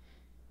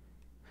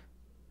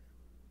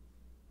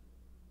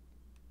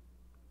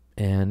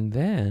 And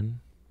then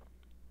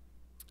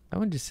that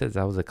one just says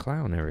I was a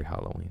clown every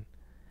Halloween.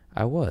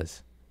 I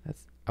was.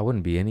 I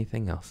wouldn't be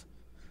anything else.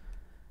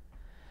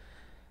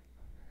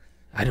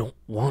 I don't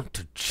want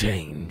to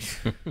change.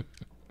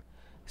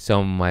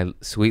 So my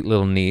sweet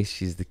little niece,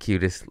 she's the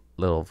cutest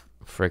little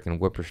freaking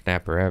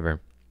whippersnapper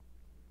ever.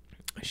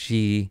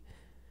 she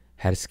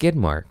had a skid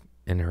mark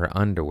in her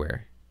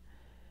underwear.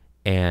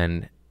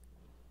 And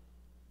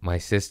my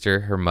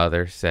sister, her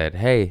mother, said,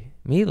 "Hey,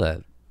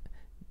 Mila,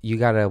 you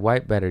gotta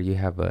wipe better. You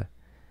have a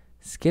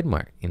skid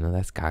mark. You know,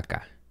 that's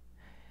caca."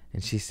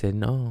 And she said,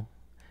 "No,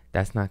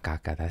 that's not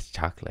caca. That's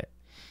chocolate."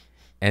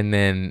 And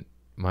then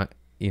my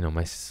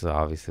sister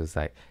obviously was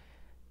like,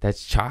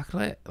 "That's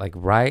chocolate? Like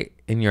right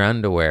in your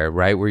underwear,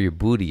 right where your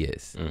booty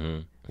is,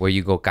 where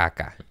you go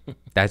caca.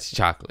 That's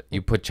chocolate.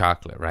 You put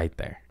chocolate right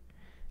there."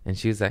 And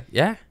she was like,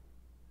 yeah,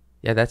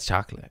 that's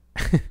chocolate."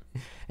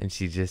 And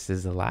she just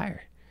is a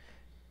liar.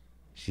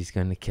 She's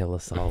going to kill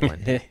us all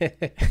one day.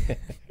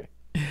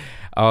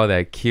 Oh,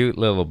 that cute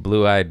little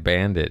blue-eyed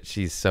bandit.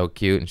 She's so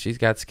cute, and she's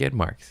got skid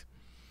marks.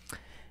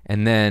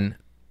 And then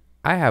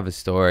I have a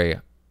story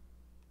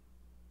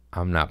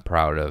I'm not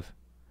proud of.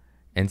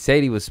 And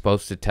Sadie was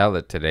supposed to tell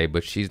it today,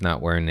 but she's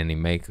not wearing any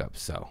makeup,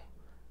 so.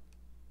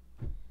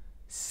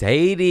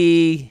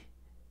 Sadie!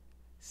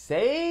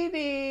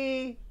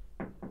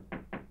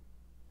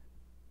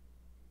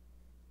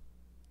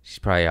 She's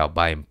probably out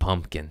buying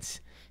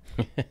pumpkins.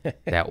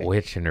 That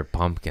witch and her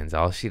pumpkins.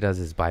 All she does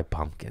is buy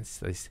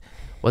pumpkins.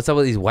 What's up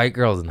with these white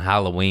girls in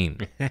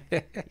Halloween?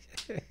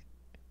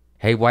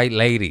 Hey, white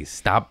ladies,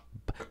 stop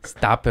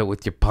it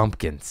with your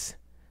pumpkins,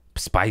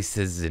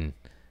 spices and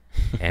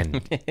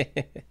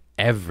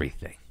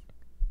everything.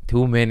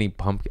 Too many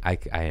pumpkins.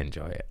 I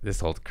enjoy it. This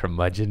whole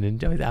curmudgeon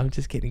enjoys it. I'm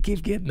just kidding.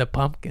 Keep getting the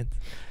pumpkins.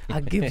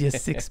 I'll give you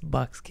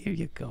 $6. Here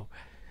you go.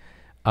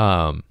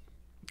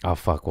 Oh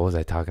fuck, what was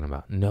I talking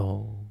about?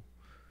 No.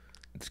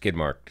 Skid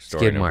mark. Story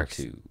Skid number marks.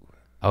 2.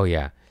 Oh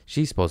yeah,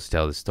 she's supposed to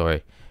tell the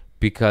story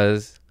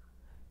because,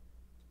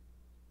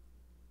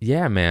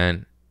 yeah,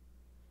 man,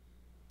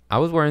 I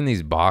was wearing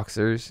these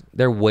boxers.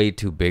 They're way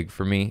too big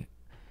for me.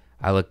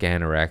 I look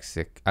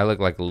anorexic. I look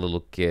like a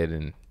little kid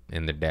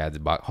in their dad's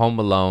box. Home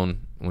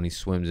Alone when he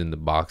swims in the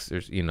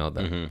boxers. You know,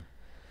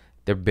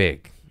 they're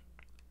big.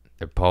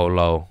 They're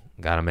polo.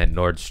 Got them at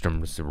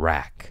Nordstrom's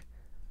Rack.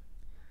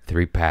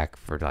 3-pack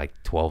for like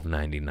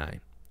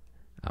 $12.99.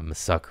 I'm a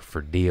sucker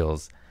for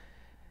deals.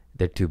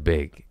 They're too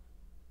big.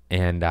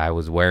 And I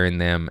was wearing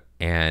them,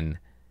 and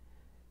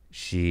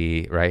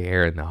she, right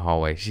here in the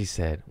hallway, she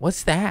said,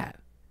 "What's that?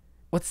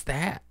 What's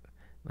that?"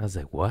 And I was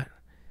like, "What?"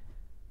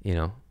 You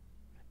know?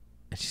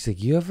 And she's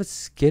like, "You have a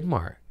skid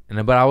mark."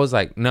 But I was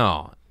like,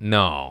 no.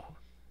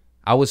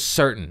 I was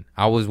certain.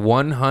 I was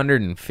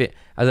 150.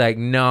 I was like,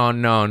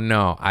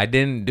 no. I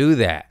didn't do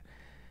that.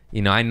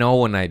 You know, I know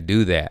when I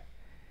do that.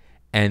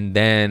 And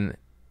then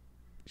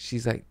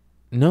she's like,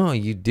 "No,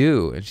 you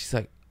do." And she's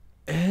like,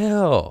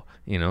 "Ew."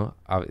 You know,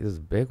 it was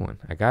a big one.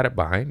 I got it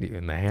behind you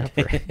in the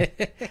hamper.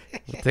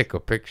 We'll take a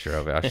picture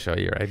of it. I'll show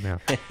you right now.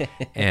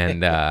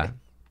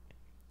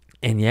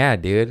 And yeah,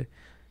 dude.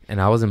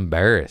 And I was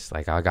embarrassed.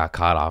 Like, I got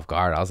caught off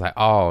guard. I was like,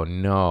 oh,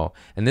 no.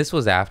 And this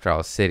was after I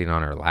was sitting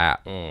on her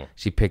lap.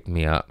 She picked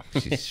me up.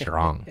 She's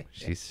strong.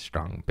 She's a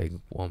strong, big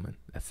woman.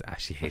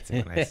 She hates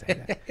it when I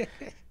say that.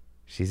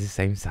 She's the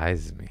same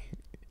size as me.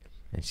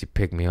 And she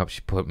picked me up.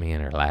 She put me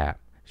in her lap.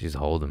 She was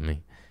holding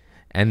me.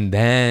 And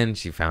then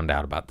she found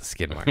out about the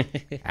skid mark.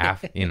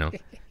 You know.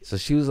 So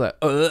she was like,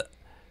 you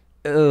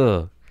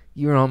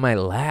were on my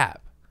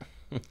lap.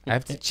 I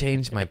have to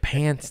change my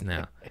pants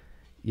now.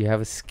 You have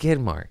a skid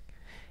mark.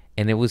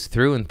 And it was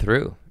through and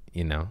through,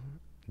 you know.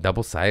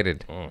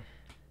 Double-sided.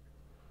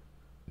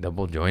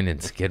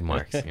 Double-jointed skid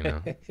marks, you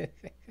know.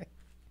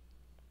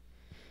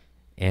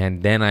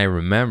 And then I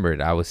remembered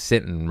I was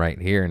sitting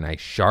right here and I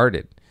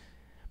sharted.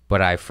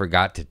 But I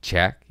forgot to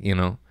check, you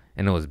know.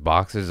 And it was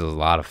boxers. There was a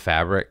lot of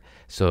fabric.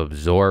 So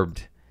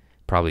absorbed,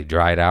 probably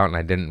dried out, and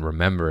I didn't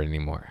remember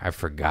anymore. I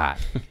forgot.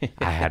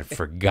 I had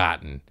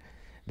forgotten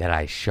that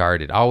I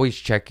sharted. Always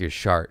check your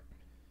shart.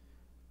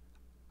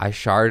 I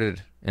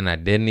sharted, and I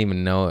didn't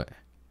even know it.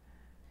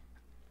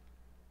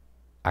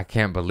 I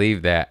can't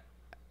believe that.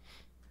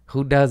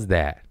 Who does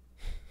that?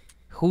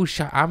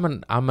 I'm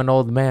an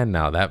old man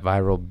now. That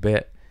viral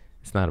bit.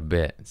 It's not a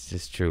bit. It's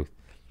just truth.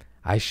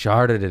 I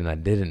sharted and I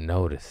didn't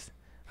notice.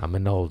 I'm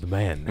an old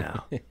man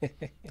now.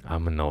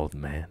 I'm an old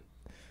man.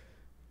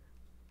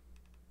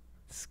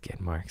 Skid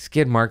mark.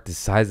 Skid mark the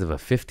size of a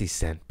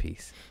 50-cent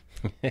piece.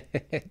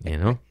 You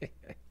know?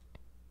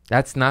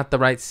 That's not the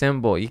right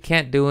symbol. You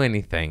can't do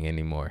anything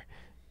anymore.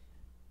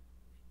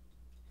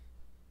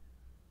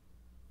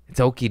 It's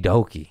okie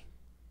dokie.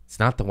 It's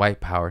not the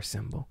white power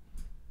symbol.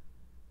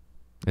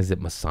 Is it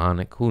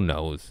Masonic? Who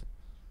knows?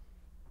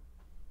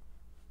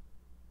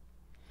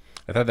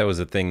 I thought that was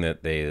a thing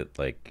that they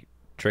like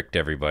tricked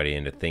everybody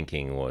into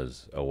thinking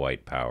was a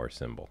white power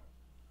symbol.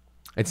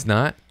 It's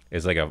not?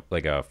 It's like a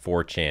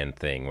 4chan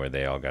thing where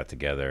they all got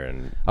together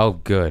and... Oh,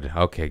 good.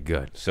 Okay,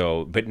 good.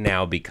 So, but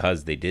now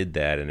because they did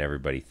that and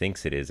everybody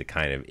thinks it is, it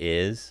kind of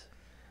is.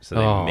 So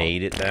they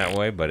made it that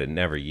way, but it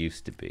never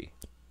used to be.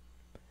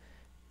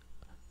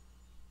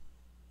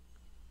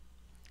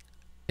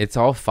 It's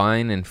all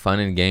fine and fun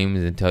and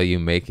games until you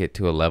make it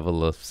to a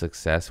level of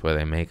success where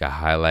they make a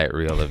highlight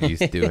reel of you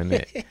doing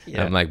it.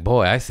 Yeah. I'm like,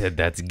 boy, I said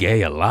that's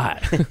gay a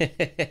lot.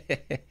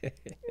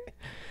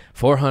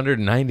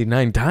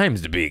 499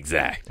 times to be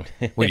exact.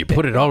 When you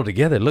put it all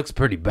together, it looks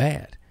pretty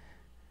bad.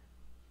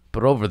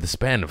 But over the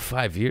span of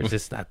 5 years,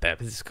 it's not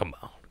that. It's, come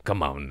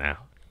on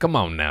now,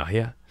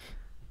 yeah.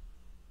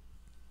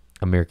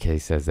 Amir K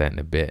says that in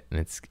a bit, and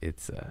it's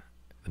the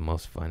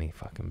most funny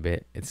fucking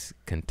bit. It's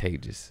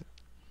contagious,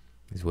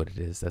 is what it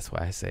is. That's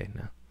why I say it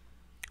now.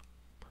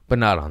 But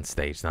not on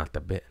stage, not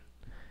the bit.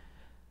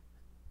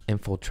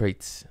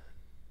 Infiltrates.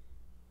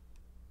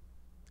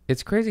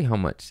 It's crazy how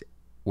much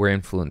we're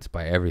influenced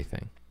by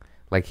everything.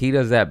 Like, he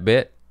does that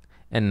bit,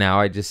 and now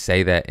I just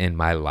say that in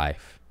my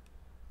life.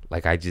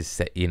 Like, I just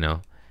say, you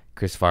know,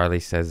 Chris Farley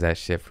says that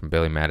shit from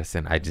Billy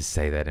Madison. I just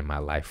say that in my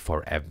life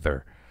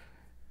forever.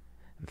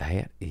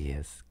 That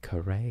is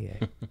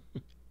correct.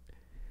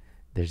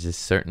 There's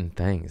just certain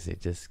things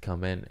that just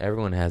come in.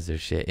 Everyone has their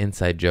shit.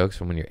 Inside jokes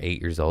from when you're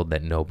 8 years old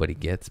that nobody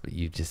gets, but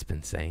you've just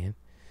been saying.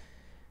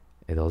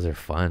 Hey, those are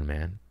fun,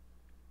 man.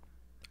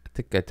 I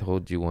think I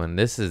told you one.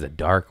 This is a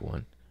dark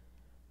one.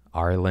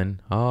 Arlen.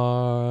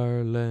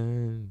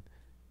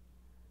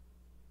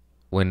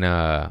 When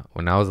I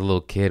was a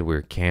little kid, we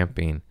were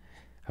camping,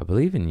 I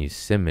believe in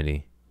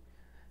Yosemite,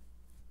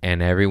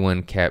 and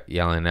everyone kept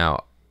yelling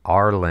out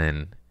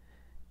Arlen,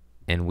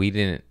 and we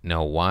didn't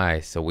know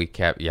why, so we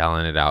kept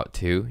yelling it out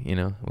too, you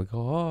know. We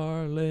go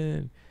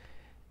Arlen,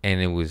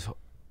 and it was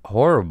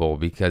horrible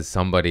because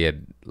somebody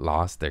had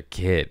lost their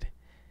kid,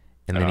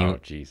 and then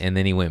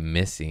he went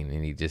missing,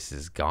 and he just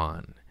is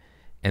gone.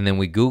 And then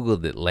we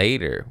Googled it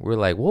later. We're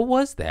like, what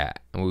was that?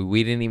 And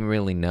we didn't even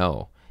really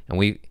know, and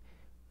we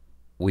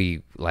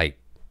like,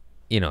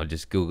 you know,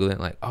 just Google it,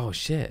 like, oh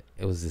shit,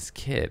 it was this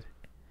kid.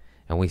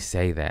 And we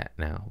say that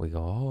now. We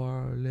go,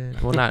 Arlen.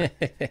 Well, not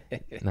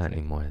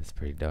anymore. It's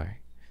pretty dark.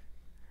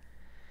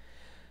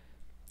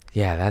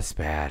 Yeah, that's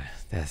bad.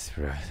 That's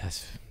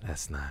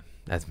not.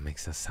 That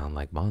makes us sound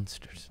like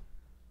monsters.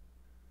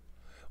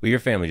 Well, your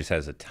family just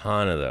has a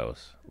ton of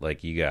those.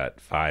 Like, you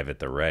got 5 at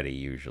the ready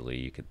usually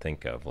you could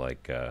think of,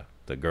 like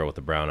the girl with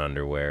the brown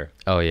underwear.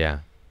 Oh yeah.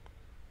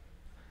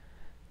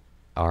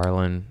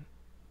 Arlen.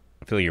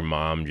 I feel your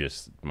mom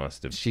just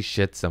must have. She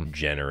shits them.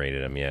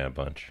 Generated them, yeah, a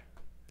bunch.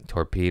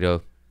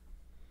 Torpedo.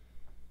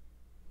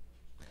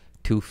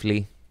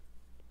 Toofly.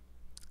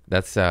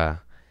 That's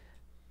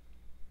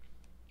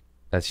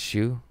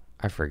shoe.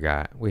 I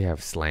forgot. We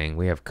have slang.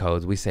 We have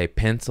codes. We say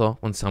pencil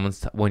when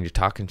when you're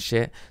talking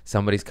shit.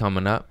 Somebody's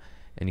coming up,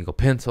 and you go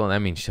pencil, and that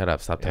means shut up.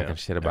 Stop talking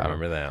shit about I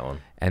remember that one.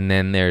 And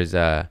then there's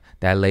that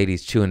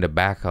lady's chewing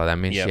tobacco. That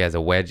means she has a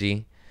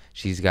wedgie.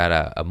 She's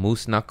got a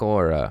moose knuckle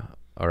or a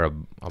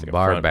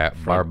bar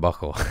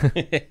buckle.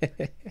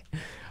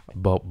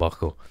 Boat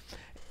buckle.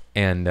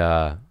 And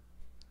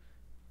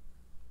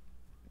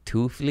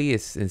toofly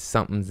is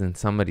something's in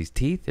somebody's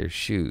teeth or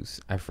shoes.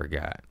 I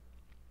forgot.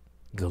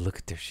 Go look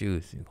at their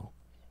shoes. You go.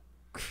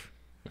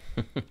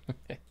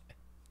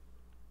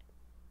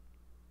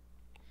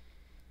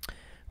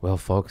 Well,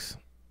 folks,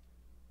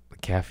 the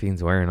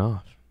caffeine's wearing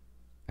off.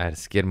 I had a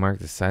skid mark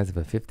the size of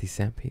a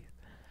 50-cent piece.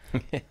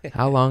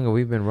 How long have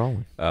we been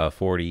rolling?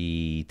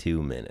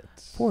 42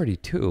 minutes.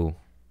 42?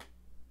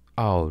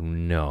 Oh,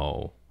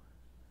 no.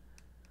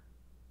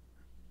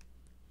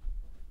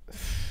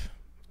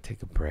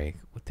 Take a break.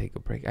 We'll take a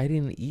break. I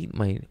didn't eat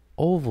my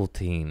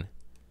Ovaltine.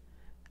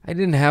 I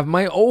didn't have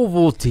my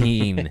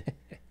Ovaltine.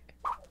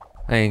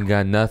 I ain't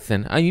got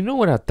nothing. You know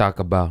what I talk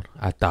about?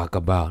 I talk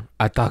about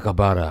hey,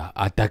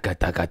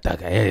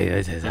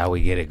 this is how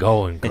we get it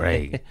going,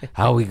 Craig.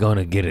 How we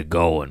gonna get it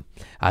going?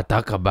 I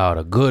talk about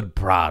a good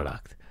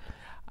product.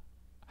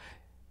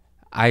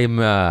 I'm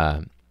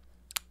an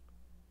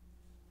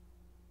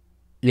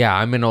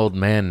old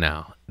man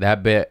now.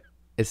 That bit,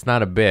 it's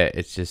not a bit,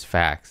 it's just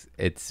facts.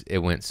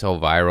 It went so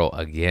viral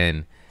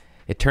again.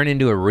 It turned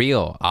into a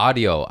real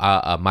audio,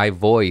 my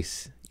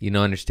voice. You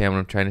know, understand what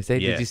I'm trying to say?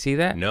 Yeah. Did you see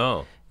that?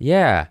 No.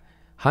 Yeah.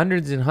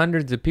 Hundreds and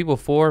hundreds of people,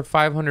 400 or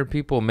 500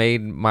 people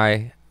made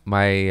my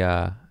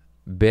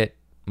bit,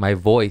 my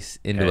voice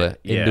into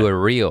a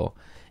reel.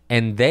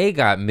 And they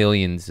got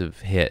millions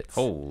of hits.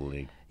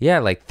 Holy. Yeah,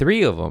 like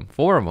 4 of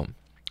them.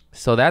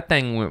 So that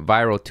thing went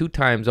viral 2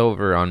 times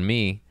over on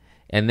me,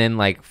 and then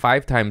like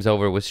 5 times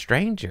over with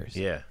strangers.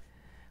 Yeah.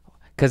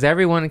 Because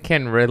everyone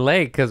can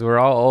relate, because we're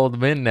all old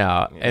men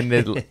now, and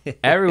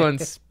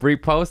everyone's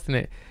reposting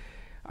it.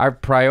 Our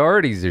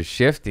priorities are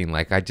shifting.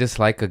 Like, I just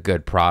like a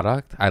good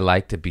product. I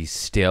like to be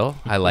still.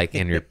 I like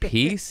inner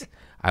peace.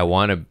 I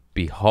want to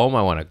be home.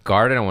 I want to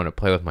garden. I want to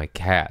play with my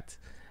cats.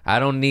 I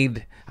don't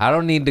need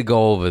to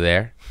go over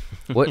there.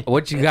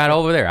 What you got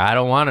over there? I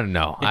don't want to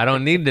know. I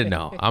don't need to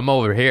know. I'm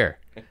over here.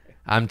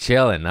 I'm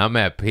chilling. I'm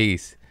at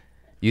peace.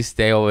 You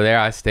stay over there.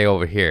 I stay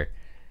over here.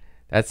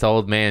 That's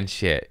old man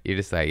shit. You're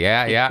just like,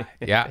 yeah.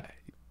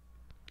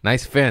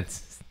 Nice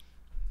fence.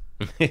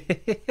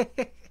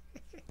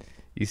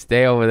 You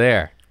stay over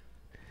there.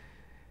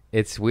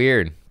 It's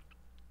weird.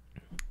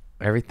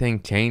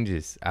 Everything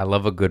changes. I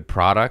love a good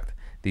product.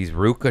 These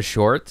Ruka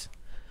shorts.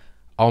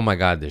 Oh my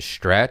God, the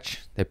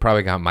stretch. They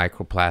probably got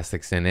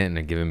microplastics in it and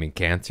they're giving me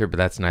cancer, but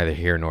that's neither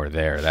here nor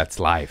there. That's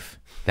life.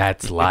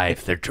 That's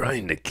life. They're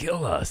trying to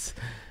kill us.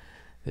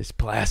 There's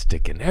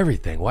plastic in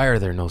everything. Why are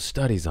there no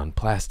studies on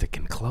plastic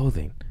in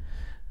clothing?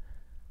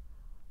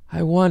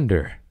 I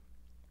wonder.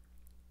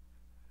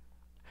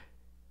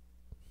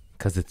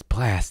 Because it's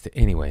plastic.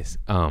 Anyways,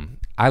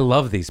 I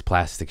love these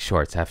plastic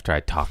shorts after I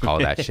talk all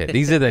that shit.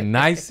 These are the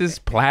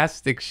nicest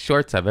plastic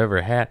shorts I've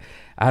ever had.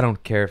 I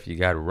don't care if you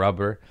got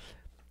rubber.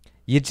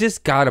 You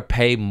just got to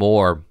pay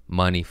more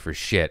money for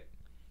shit.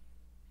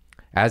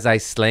 As I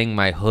slang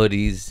my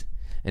hoodies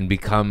and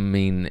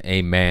becoming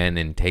a man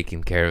and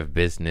taking care of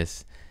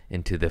business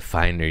into the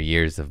finer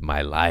years of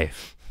my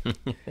life,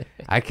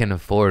 I can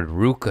afford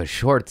Ruka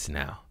shorts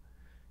now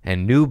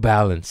and New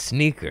Balance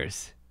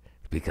sneakers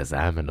because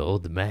I'm an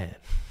old man.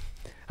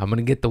 I'm going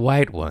to get the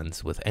white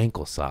ones with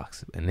ankle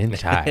socks, an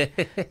inch high.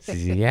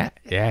 Yeah,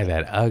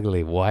 that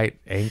ugly white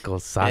ankle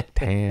sock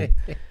tan.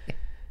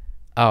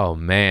 Oh,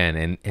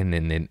 man.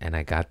 And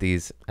I got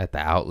these at the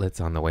outlets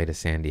on the way to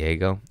San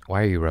Diego.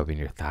 Why are you rubbing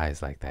your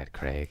thighs like that,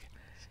 Craig?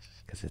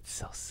 Because it's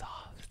so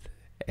soft.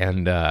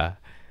 And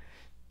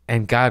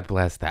God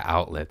bless the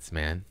outlets,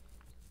 man.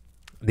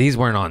 These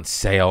weren't on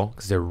sale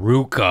because they're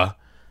Ruka.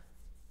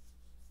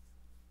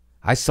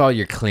 I saw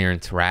your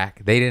clearance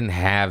rack. They didn't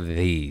have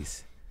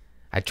these.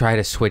 I tried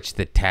to switch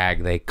the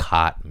tag. They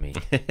caught me.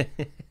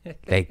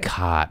 They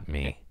caught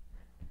me.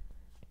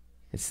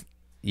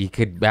 You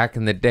could, back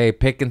in the day,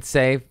 Pick and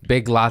Save.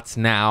 Big Lots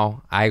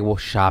now. I will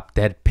shop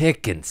at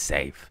Pick and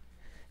Save.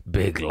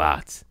 Big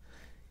Lots.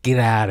 Get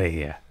out of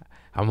here.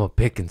 I'm a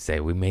Pick and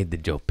Save. We made the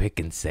joke, Pick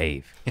and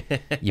Save.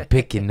 You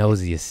pick your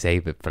nose, you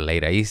save it for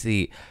later. I used to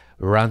eat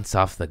runts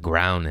off the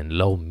ground in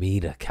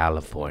Lomita,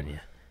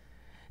 California.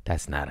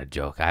 That's not a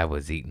joke. I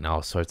was eating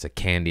all sorts of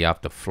candy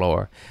off the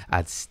floor.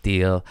 I'd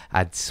steal.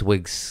 I'd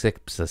swig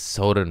sips of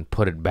soda and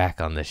put it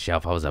back on the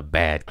shelf. I was a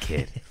bad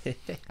kid.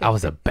 I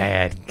was a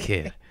bad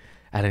kid.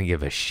 I didn't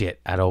give a shit.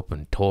 I'd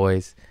open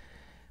toys.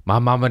 My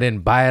mama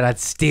didn't buy it. I'd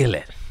steal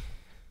it.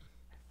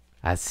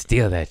 I'd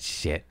steal that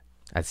shit.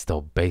 I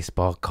stole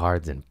baseball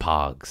cards and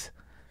pogs.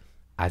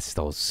 I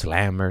stole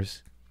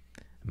slammers,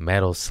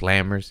 metal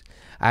slammers.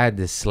 I had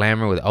this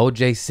slammer with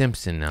O.J.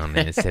 Simpson on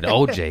it. It said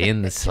O.J.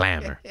 in the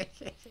slammer.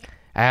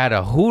 I had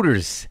a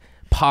Hooters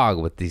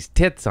pog with these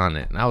tits on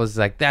it. And I was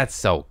like, that's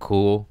so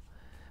cool.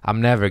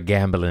 I'm never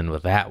gambling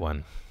with that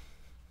one.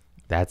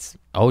 That's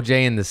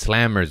O.J. in the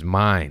slammer's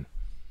mine.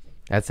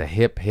 That's a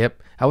hip.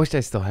 I wish I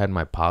still had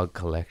my pog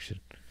collection.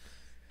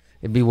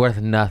 It'd be worth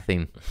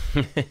nothing.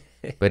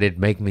 But it'd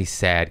make me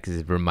sad because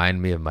it'd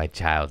remind me of my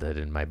childhood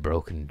and my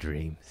broken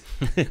dreams.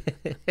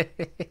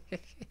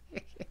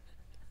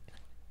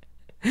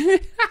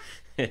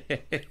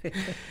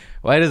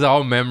 Why does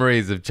all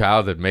memories of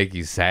childhood make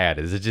you sad?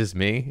 Is it just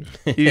me?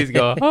 You just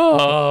go,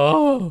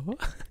 oh,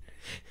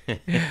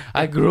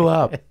 I grew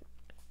up.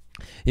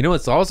 You know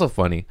what's also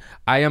funny?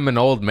 I am an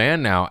old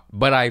man now,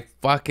 but I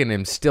fucking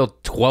am still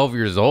 12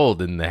 years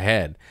old in the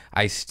head.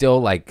 I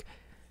still like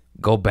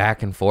go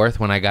back and forth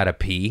when I gotta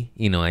pee.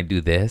 You know, I do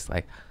this.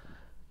 Like,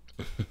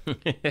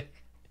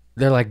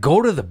 they're like,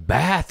 go to the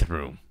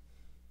bathroom.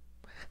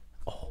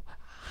 Oh,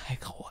 I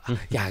go.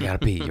 Yeah, I gotta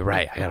pee. You're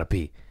right. I gotta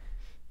pee.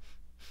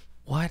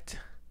 What?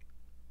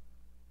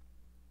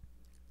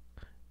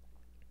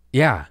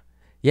 Yeah.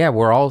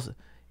 We're all.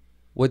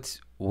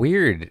 What's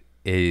weird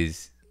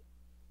is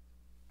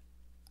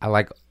I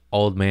like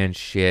old man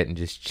shit and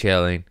just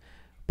chilling,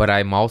 but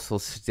I'm also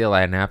still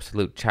an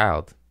absolute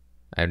child.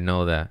 I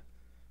know that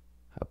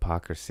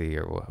hypocrisy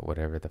or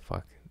whatever the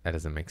fuck. That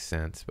doesn't make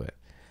sense, but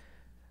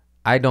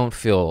I don't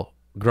feel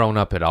grown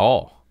up at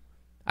all.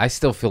 I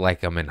still feel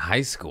like I'm in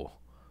high school.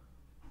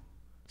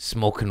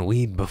 Smoking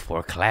weed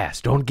before class.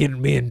 Don't get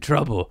me in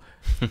trouble.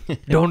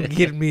 Don't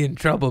get me in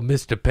trouble,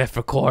 Mr.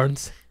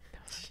 Peppercorns.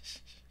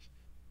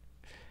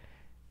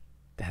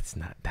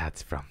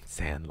 That's from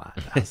Sandlot.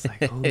 I was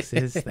like, whose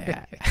is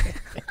that?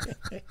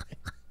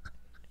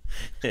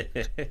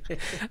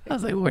 I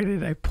was like, where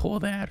did I pull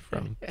that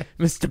from?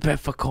 Mr.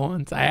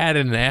 Peppercorns. I had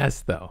an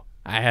ass, though.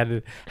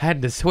 I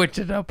had to switch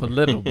it up a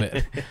little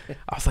bit.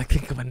 I was like,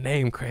 think of a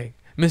name, Craig.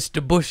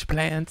 Mr. Bush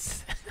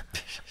Plants.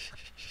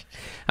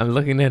 I'm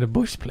looking at a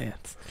bush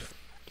plants.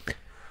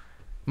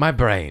 My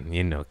brain,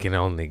 can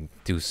only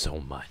do so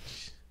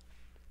much.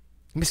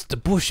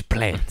 Mr. Bush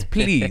Plants,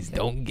 please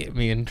don't get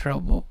me in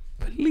trouble.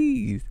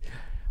 Please.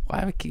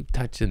 Why do I keep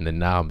touching the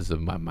knobs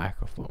of my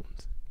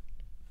microphones?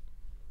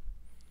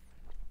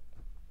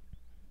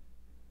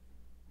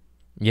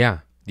 Yeah.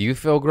 Do you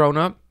feel grown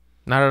up?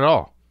 Not at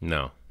all.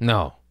 No.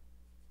 No.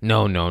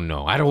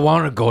 I don't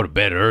want to go to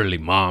bed early,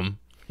 Mom.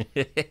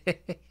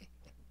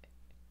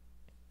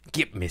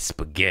 Get me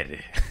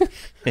spaghetti.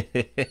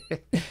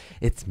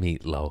 It's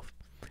meatloaf.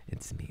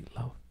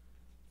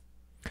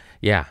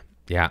 Yeah.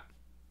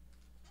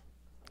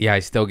 I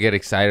still get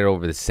excited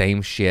over the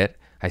same shit.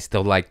 I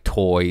still like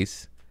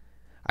toys.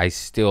 I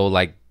still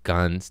like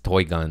guns,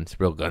 toy guns,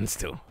 real guns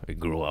too. I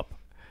grew up.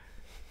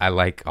 I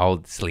like all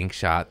the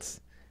slingshots,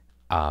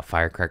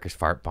 firecrackers,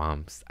 fart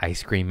bombs,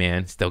 ice cream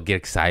man. Still get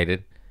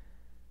excited.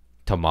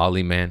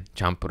 Tamale man,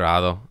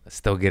 champurrado.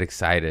 Still get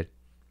excited.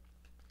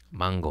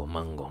 Mango.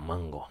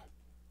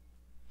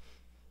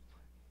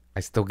 I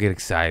still get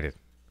excited.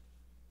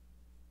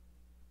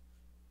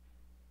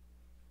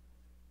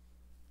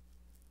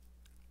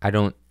 I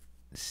don't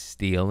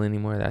steal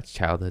anymore. That's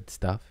childhood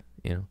stuff,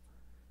 you know.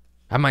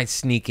 I might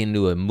sneak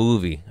into a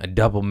movie, a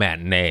double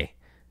matinee.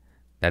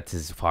 That's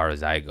as far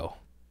as I go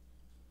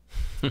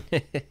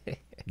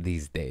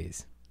these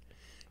days.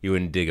 You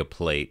wouldn't dig a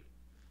plate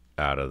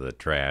out of the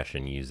trash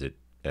and use it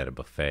at a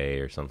buffet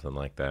or something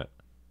like that.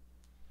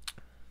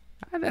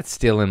 That's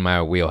still in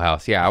my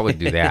wheelhouse. Yeah, I would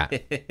do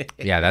that.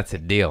 Yeah, that's a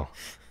deal.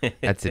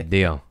 That's a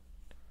deal.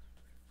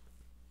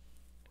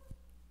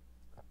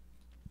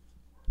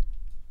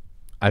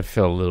 I'd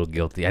feel a little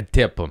guilty. I'd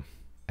tip them.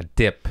 I'd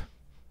tip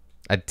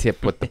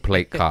what the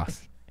plate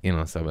costs. You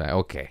know, so I'm like,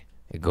 okay,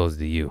 it goes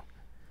to you.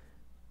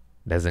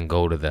 It doesn't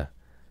go to the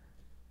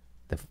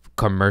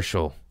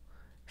commercial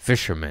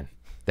fisherman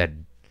that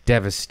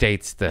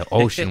devastates the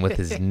ocean with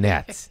his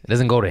nets. It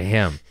doesn't go to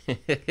him.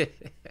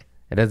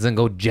 It doesn't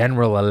go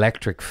General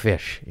Electric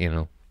fish, you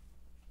know.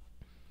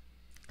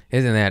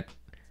 Isn't that...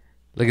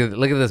 Look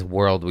at this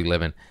world we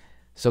live in.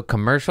 So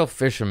commercial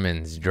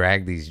fishermen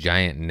drag these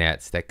giant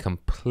nets that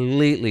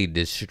completely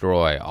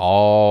destroy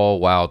all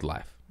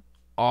wildlife.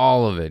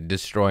 All of it.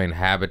 Destroying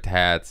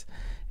habitats,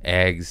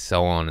 eggs,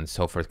 so on and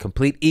so forth.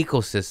 Complete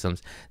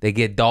ecosystems. They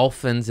get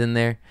dolphins in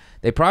there.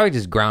 They probably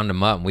just ground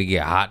them up and we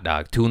get hot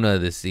dog, tuna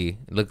of the sea.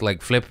 It look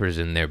like flippers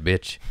in there,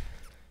 bitch.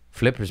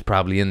 Flippers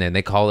probably in there.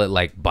 They call it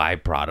like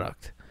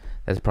byproduct.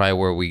 That's probably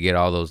where we get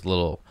all those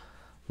little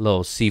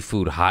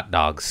seafood hot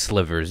dog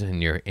slivers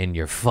in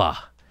your pho.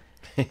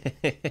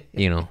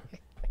 You know,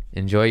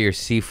 enjoy your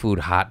seafood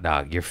hot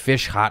dog, your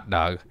fish hot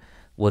dog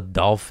with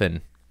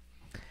dolphin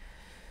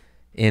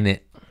in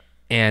it.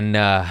 And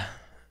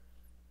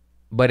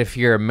but if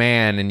you're a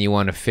man and you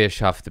want to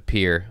fish off the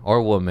pier,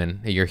 or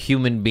woman, you're a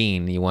human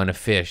being, you want to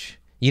fish,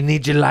 you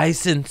need your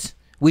license.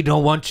 We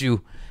don't want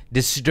you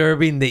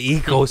disturbing the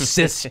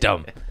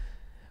ecosystem.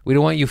 We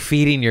don't want you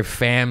feeding your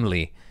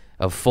family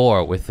of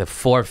 4 with the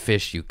 4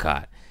 fish you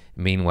caught.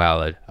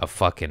 Meanwhile, a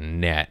fucking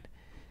net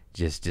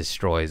just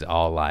destroys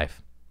all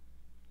life.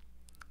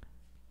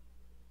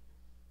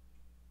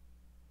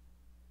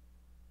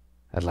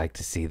 I'd like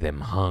to see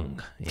them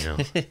hung, you know.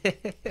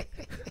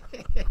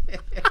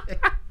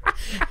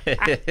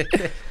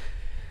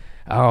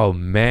 Oh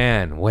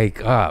man,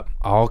 wake up.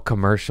 All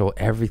commercial,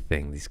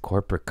 everything. These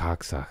corporate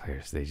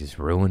cocksuckers, they just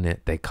ruin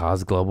it. They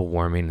cause global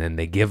warming and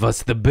they give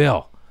us the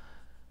bill.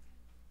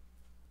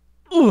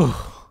 Ooh.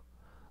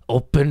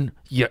 Open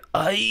your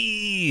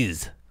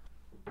eyes.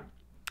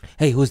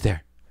 Hey, who's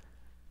there?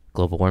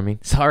 Global warming?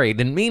 Sorry,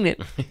 didn't mean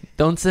it.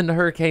 Don't send a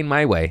hurricane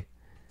my way.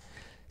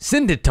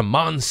 Send it to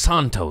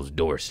Monsanto's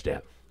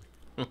doorstep.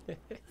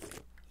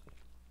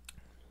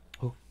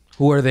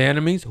 Who are the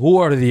enemies? Who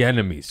are the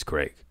enemies,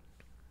 Craig?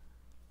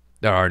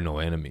 There are no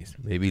enemies.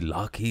 Maybe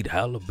Lockheed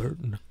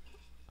Halliburton,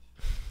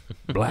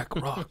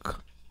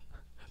 BlackRock,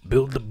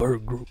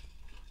 Bilderberg Group,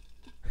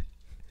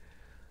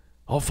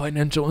 all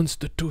financial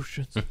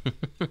institutions.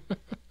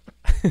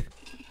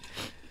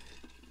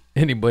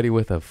 Anybody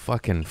with a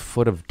fucking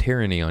foot of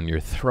tyranny on your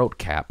throat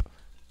cap.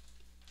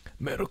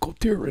 Medical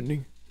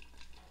tyranny.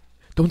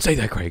 Don't say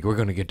that, Craig. We're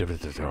going to get to the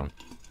throne.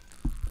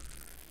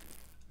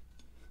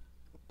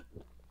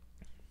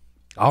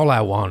 All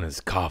I want is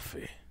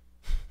coffee.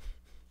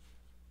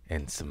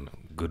 And some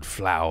good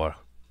flour.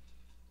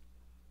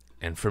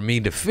 And for me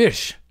to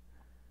fish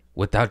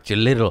without your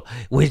little,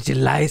 with your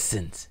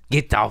license.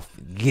 Get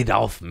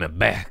off my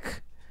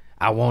back.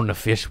 I want to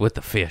fish with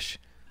the fish.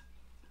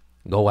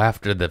 Go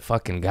after the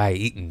fucking guy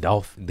eating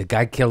the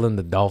guy killing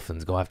the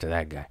dolphins. Go after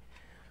that guy.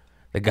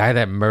 The guy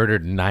that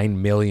murdered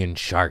 9 million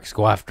sharks.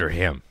 Go after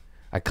him.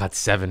 I caught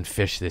 7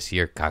 fish this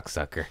year,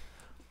 cocksucker.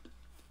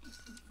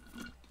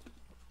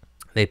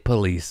 They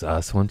police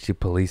us once you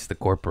police the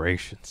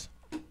corporations.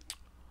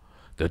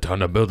 They're trying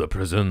to build a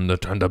prison. They're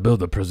trying to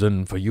build a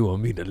prison for you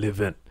and me to live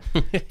in.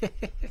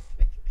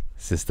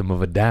 System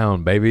of a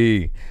Down,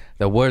 baby.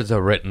 The words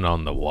are written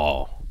on the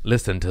wall.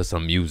 Listen to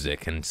some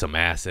music and some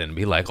acid and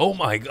be like, oh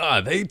my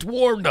God, they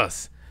warned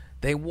us.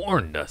 They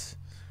warned us.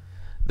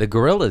 The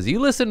Gorillaz. You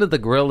listen to the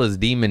Gorillaz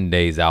Demon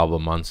Days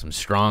album on some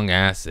strong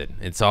acid.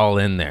 It's all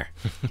in there.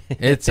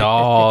 It's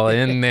all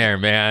in there,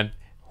 man.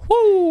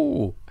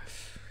 Woo!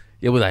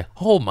 It was like,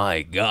 oh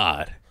my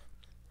God.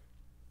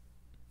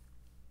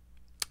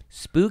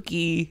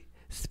 Spooky.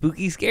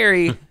 Spooky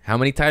scary. How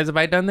many times have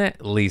I done that?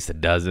 At least a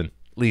dozen.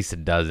 At least a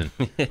dozen.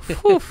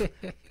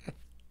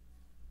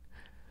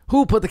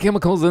 Who put the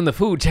chemicals in the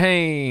food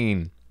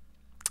chain?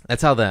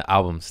 That's how the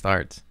album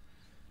starts.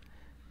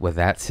 With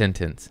that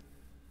sentence.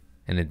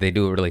 And they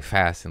do it really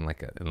fast in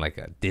like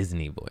a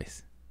Disney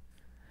voice.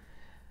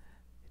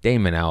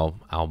 Damon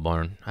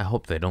Albarn, I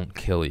hope they don't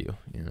kill you,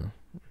 you know.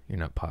 You're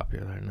not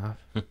popular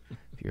enough. If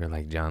you were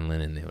like John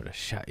Lennon, they would have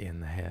shot you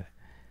in the head.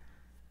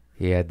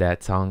 He had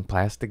that song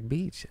Plastic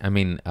Beach. I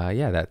mean,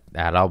 that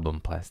album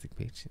Plastic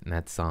Beach. And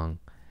that song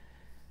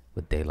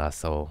with De La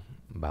Soul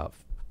about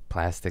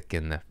plastic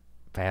and the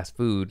fast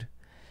food.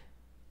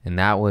 And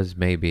that was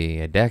maybe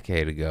a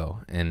decade ago.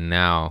 And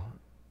now,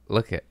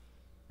 look at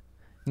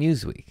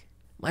Newsweek.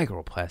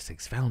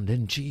 Microplastics found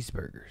in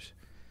cheeseburgers.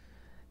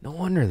 No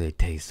wonder they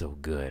taste so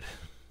good.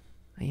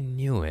 I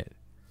knew it.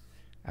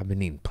 I've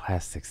been eating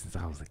plastic since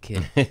I was a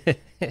kid.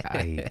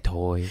 I eat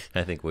toys.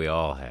 I think we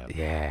all have.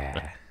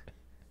 Yeah.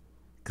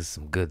 Cause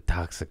some good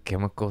toxic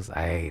chemicals,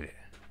 I ate it.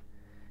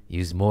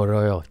 Use motor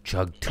oil,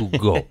 chug 2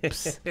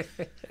 gulps.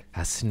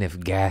 I sniff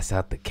gas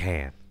out the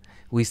can.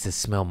 We used to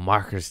smell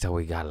markers till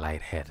we got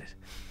lightheaded.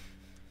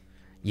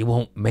 You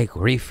won't make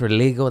reefer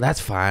legal? That's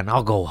fine.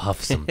 I'll go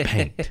huff some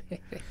paint.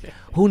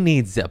 Who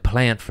needs a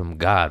plant from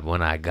God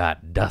when I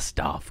got dust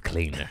off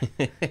cleaner?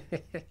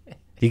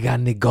 You got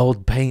any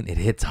gold paint? It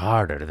hits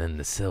harder than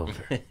the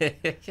silver.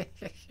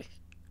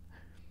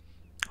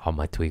 All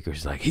my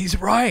tweakers like,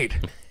 he's right.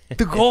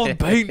 The gold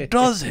paint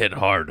does hit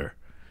harder.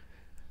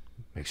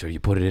 Make sure you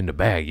put it in the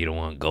bag. You don't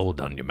want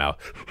gold on your mouth.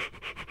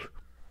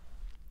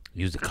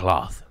 Use a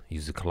cloth.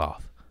 Use a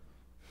cloth.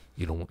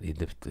 You don't want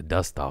the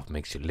dust off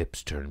makes your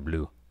lips turn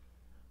blue.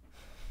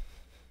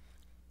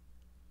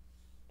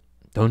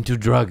 Don't do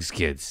drugs,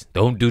 kids.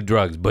 Don't do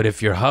drugs. But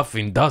if you're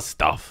huffing dust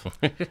off,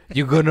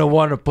 you're going to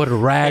want to put a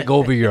rag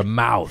over your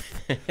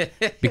mouth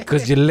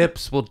because your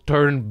lips will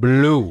turn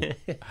blue.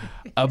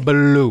 A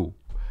blue.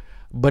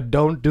 But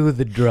don't do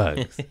the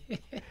drugs.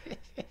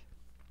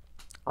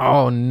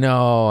 Oh,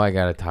 no. I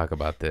got to talk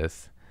about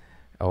this.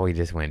 Oh, we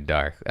just went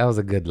dark. That was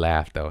a good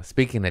laugh, though.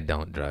 Speaking of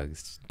don't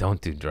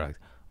do drugs.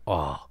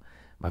 Oh,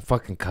 my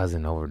fucking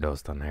cousin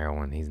overdosed on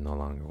heroin. He's no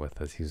longer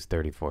with us. He was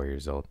 34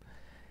 years old.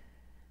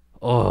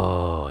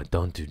 Oh,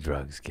 don't do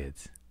drugs,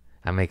 kids.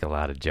 I make a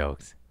lot of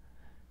jokes.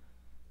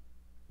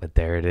 But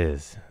there it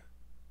is.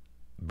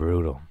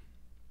 Brutal.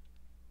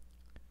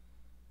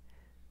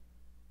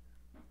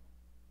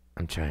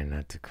 I'm trying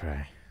not to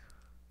cry.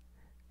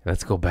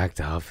 Let's go back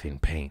to huffing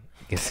paint.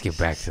 Let's go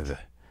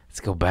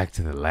back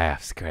to the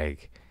laughs,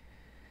 Craig.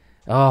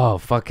 Oh,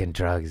 fucking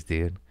drugs,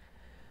 dude.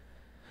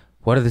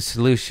 What are the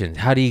solutions?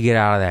 How do you get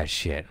out of that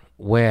shit?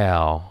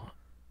 Well,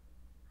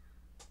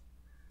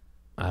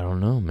 I don't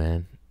know,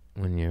 man.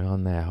 When you're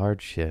on that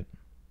hard shit,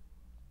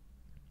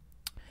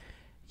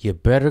 you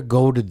better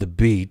go to the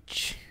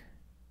beach.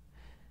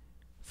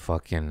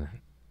 Fucking,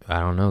 I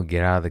don't know,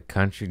 get out of the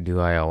country, do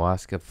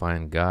ayahuasca,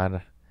 find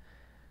God.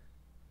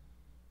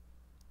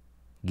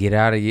 Get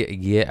out of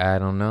I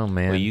don't know,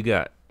 man. Well, you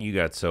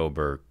got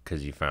sober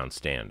because you found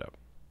stand-up.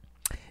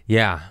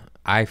 Yeah,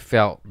 I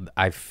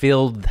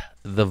filled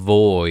the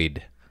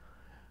void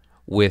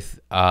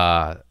with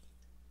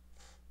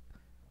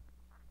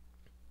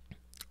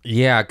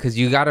yeah, because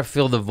you got to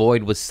fill the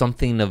void with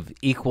something of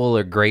equal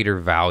or greater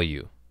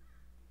value,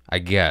 I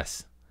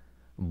guess.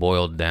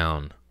 Boiled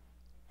down.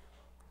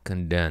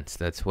 Condensed,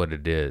 that's what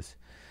it is.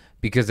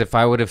 Because if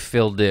I would have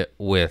filled it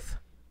with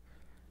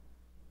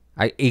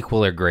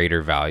equal or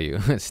greater value,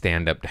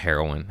 stand up to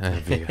heroin.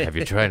 Have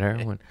you tried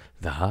heroin?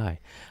 The high.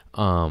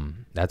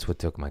 That's what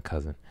took my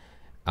cousin.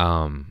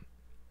 But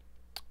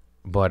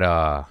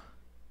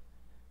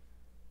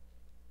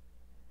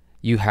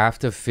you have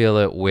to fill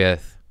it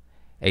with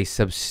a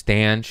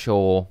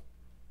substantial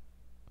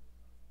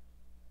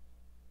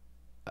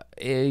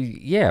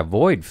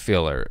void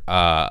filler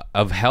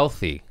of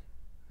healthy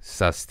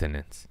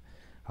sustenance.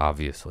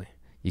 Obviously,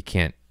 you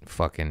can't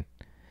fucking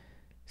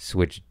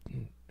switch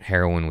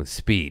heroin with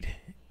speed.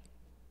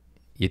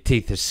 Your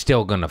teeth are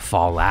still gonna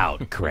fall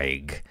out,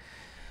 Craig.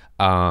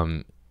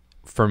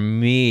 For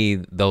me,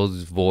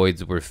 those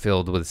voids were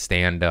filled with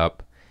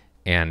stand-up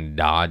and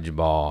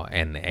dodgeball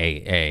and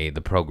AA,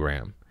 the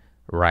program,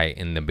 right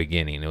in the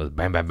beginning. It was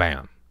bam, bam,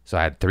 bam. So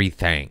I had 3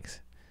 things.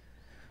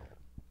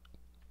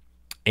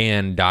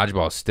 And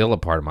dodgeball is still a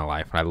part of my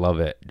life. I love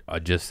it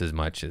just as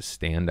much as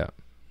stand-up,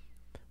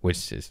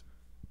 which is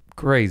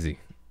crazy.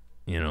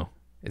 You know,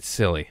 it's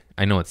silly.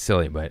 I know it's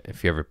silly, but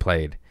if you ever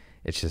played,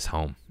 it's just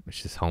home.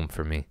 It's just home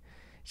for me.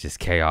 It's just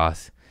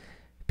chaos.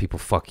 People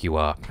fuck you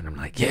up, and I'm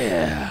like,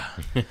 yeah,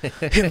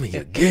 hit me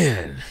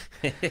again.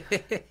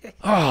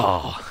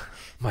 Oh,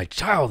 my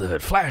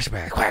childhood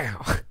flashback.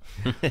 Wow.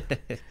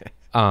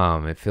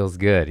 It feels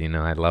good, you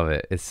know. I love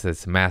it. It's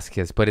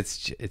masochist, but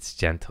it's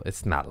gentle.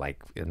 It's not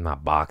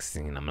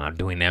boxing. I'm not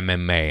doing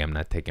MMA. I'm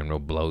not taking real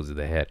blows to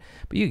the head.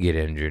 But you get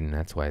injured, and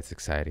that's why it's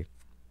exciting.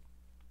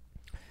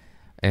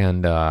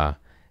 And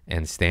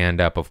stand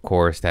up, of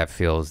course, that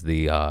feels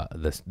the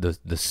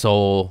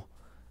soul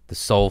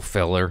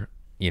filler,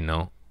 you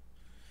know.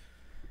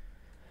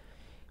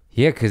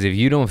 Yeah, because if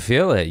you don't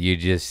feel it,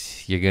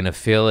 you're gonna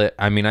feel it.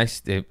 I mean,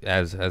 as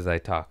I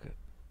talk,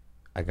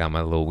 I got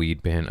my little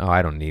weed pen. Oh,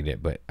 I don't need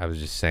it, but I was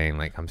just saying,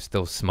 like, I'm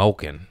still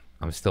smoking.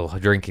 I'm still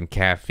drinking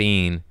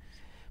caffeine.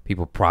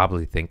 People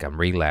probably think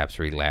I'm relapse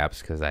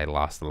because I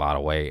lost a lot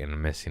of weight and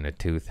I'm missing a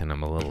tooth and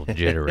I'm a little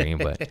jittery.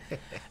 But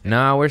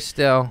no, we're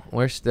still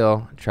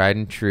tried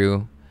and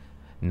true.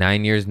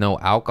 9 years, no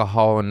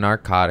alcohol and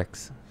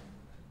narcotics.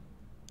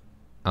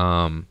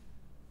 Yeah,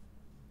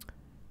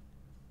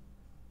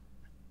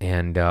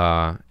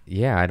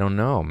 I don't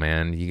know,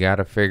 man. You got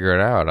to figure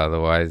it out.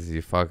 Otherwise,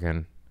 you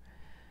fucking...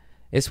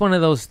 It's one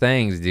of those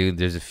things, dude.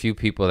 There's a few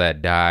people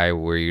that die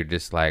where you're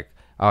just like,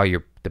 oh,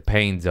 the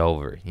pain's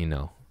over, you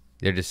know.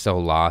 They're just so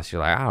lost.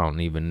 You're like, I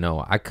don't even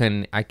know. I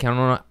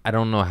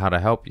don't know how to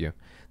help you.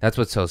 That's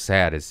what's so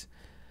sad is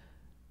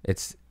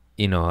it's,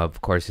 you know,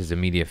 of course, his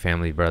immediate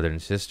family, brother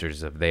and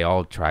sisters, they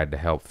all tried to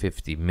help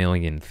 50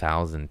 million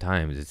thousand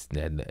times.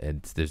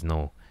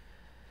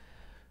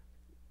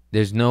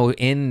 There's no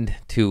end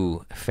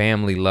to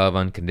family love,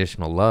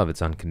 unconditional love.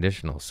 It's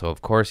unconditional. So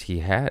of course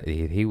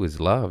he was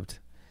loved.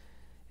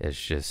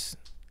 It's just,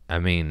 I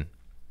mean,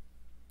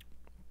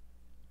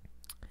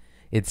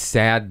 it's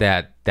sad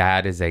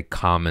that is a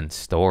common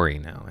story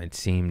now. It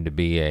seemed to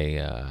be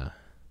a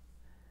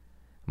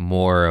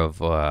more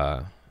of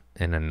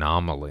an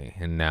anomaly,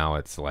 and now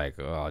it's like,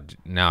 oh,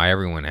 now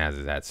everyone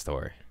has that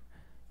story.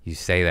 You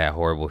say that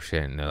horrible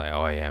shit, and they're like,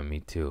 oh yeah, me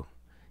too.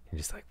 You're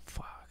just like,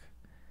 fuck.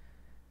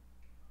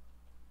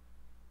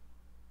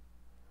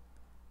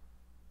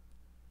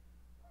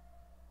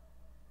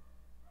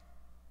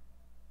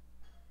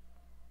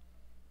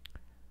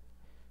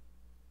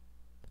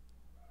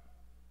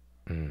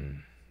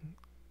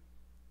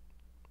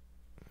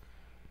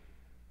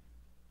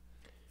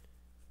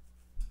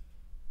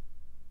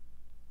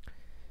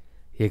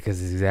 Yeah,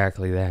 because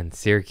exactly that. In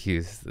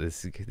Syracuse,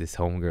 this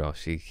homegirl,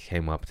 she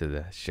came up to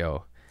the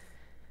show.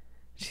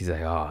 She's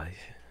like, no,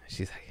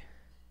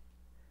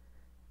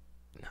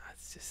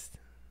 it's just,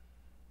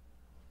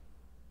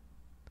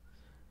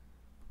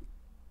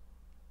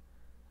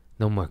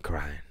 no more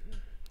crying.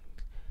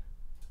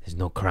 There's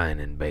no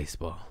crying in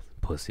baseball,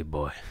 pussy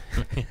boy.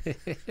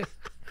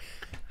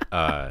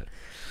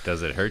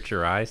 Does it hurt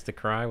your eyes to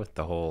cry with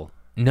the whole?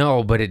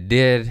 No, but it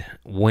did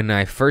when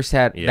I first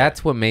had. Yeah.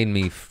 That's what made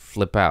me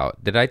flip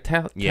out. Did I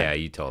tell? Yeah,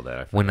 you told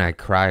that. When I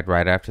cried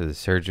right after the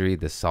surgery,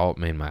 the salt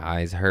made my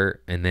eyes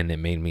hurt, and then it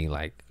made me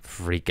like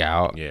freak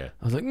out. Yeah.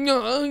 I was like,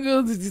 no,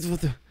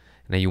 and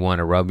then you want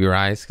to rub your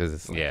eyes because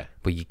it's like, Yeah.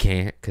 but you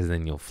can't because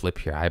then you'll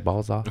flip your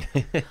eyeballs off.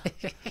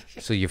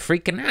 So you're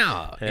freaking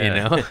out, you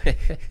know?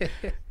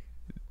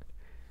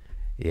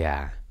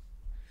 Yeah.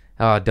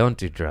 Oh, don't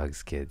do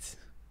drugs, kids.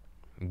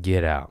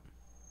 Get out.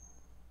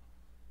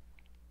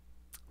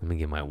 Let me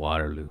get my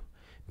Waterloo.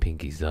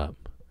 Pinkies up.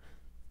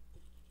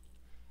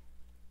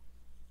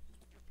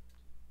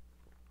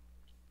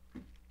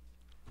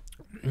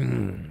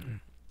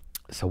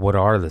 So what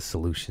are the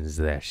solutions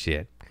to that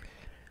shit?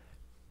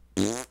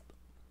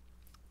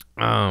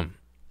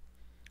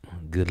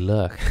 Good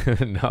luck.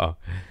 No.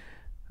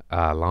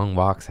 Long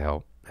walks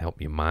help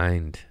your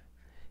mind.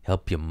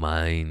 Help your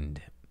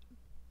mind.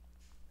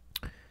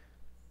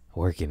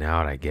 Working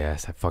out, I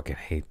guess. I fucking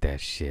hate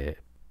that shit.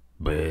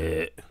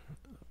 But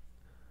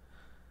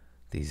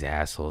these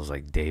assholes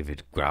like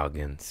David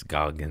Goggins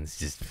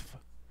just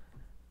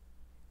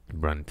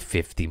run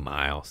 50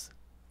 miles.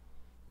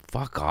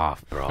 Fuck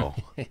off, bro.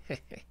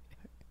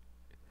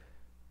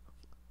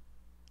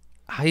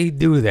 How you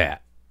do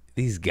that?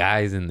 These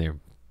guys and their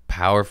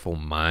powerful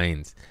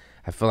minds.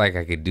 I feel like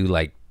I could do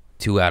like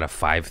 2 out of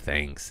 5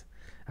 things.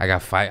 I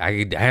got 5.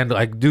 I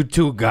could do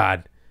 2,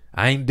 God.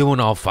 I ain't doing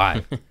all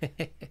 5.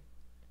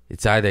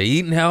 It's either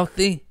eating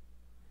healthy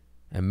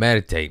and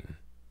meditating.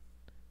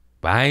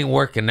 But I ain't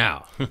working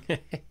out.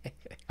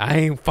 I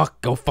ain't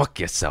go fuck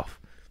yourself.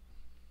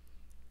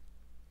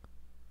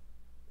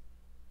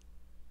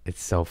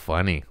 It's so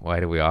funny. Why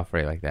do we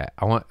operate like that?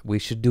 We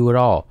should do it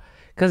all.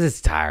 Cause it's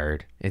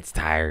tired. It's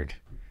tired.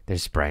 They're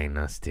spraying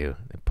us too.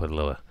 They put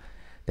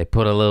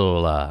a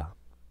little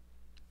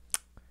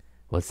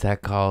what's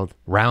that called?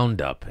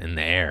 Roundup in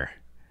the air.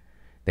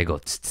 They go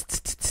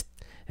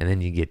and then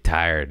you get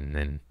tired and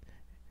then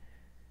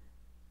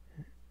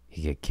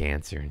you get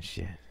cancer and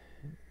shit.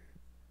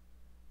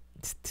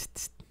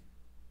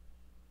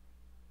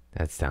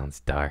 That sounds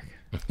dark.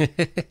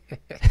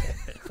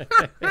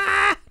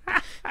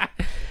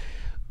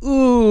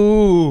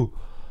 Ooh,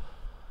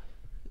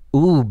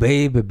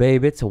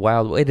 baby, it's a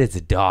wild. It is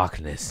a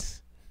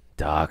darkness.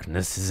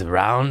 Darkness is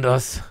around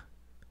us.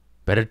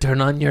 Better turn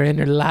on your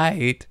inner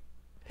light.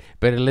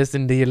 Better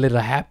listen to your little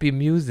happy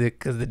music,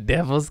 cause the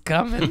devil's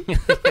coming.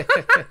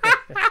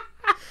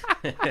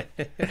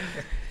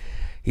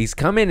 He's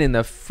coming in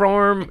the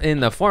form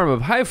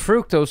of high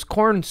fructose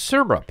corn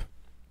syrup,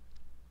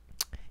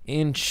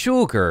 and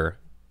sugar,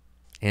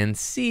 and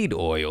seed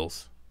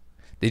oils.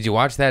 Did you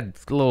watch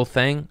that little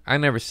thing? I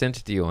never sent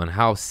it to you on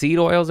how seed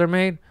oils are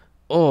made.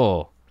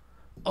 Oh,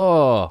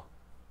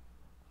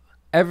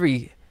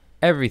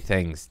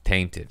 everything's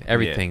tainted.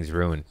 Everything's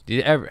ruined.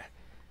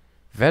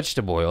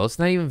 Vegetable oil? It's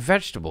not even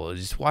vegetable.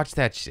 Just watch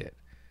that shit.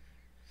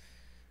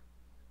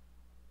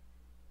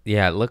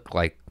 Yeah, it looked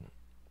like.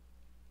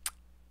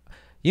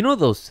 You know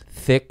those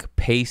thick,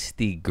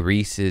 pasty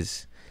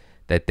greases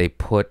that they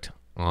put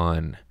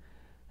on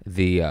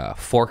the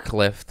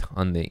forklift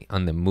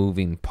on the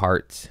moving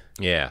parts?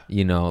 Yeah.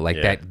 You know,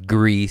 like that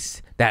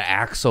grease, that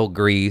axle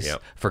grease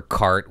for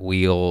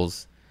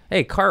cartwheels.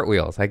 Hey,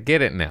 cartwheels, I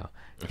get it now.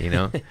 You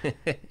know,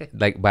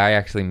 like by I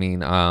actually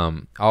mean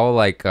all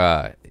like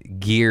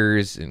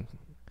gears and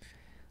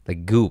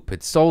like goop.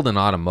 It's sold in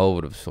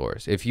automotive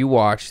stores. If you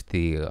watch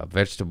the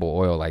vegetable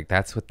oil, like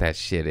that's what that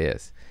shit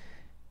is.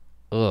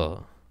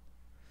 Ugh.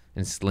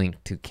 it's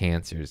linked to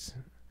cancers.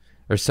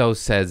 Or so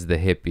says the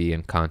hippie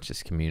and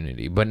conscious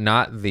community, but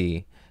not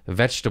the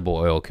vegetable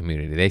oil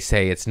community. They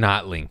say it's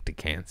not linked to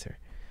cancer.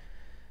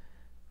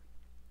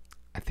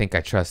 I think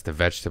I trust the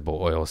vegetable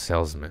oil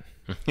salesman.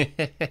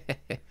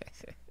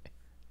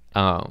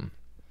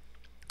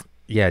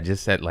 Yeah,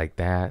 just said like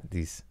that.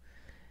 This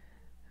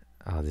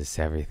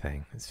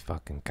everything. It's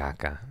fucking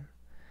caca.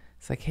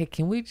 It's like, hey,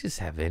 can we just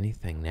have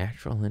anything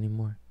natural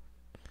anymore?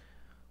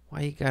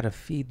 Why you gotta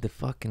feed the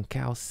fucking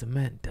cow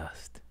cement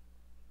dust?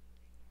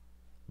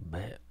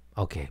 But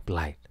okay,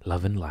 light,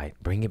 love and light.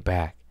 Bring it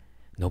back.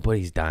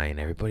 Nobody's dying.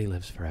 Everybody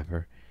lives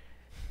forever.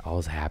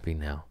 All's happy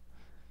now.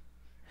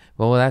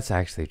 Well, that's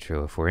actually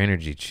true. If we're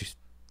energy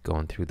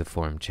going through the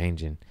form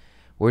changing,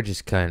 we're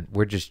just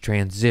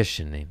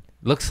transitioning.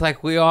 Looks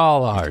like we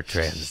all are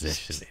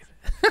transitioning.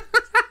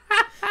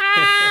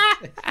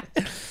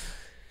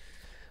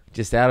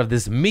 Just out of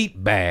this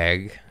meat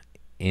bag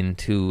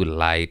into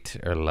light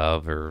or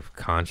love or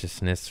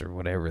consciousness or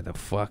whatever the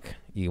fuck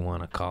you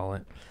want to call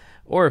it.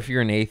 Or if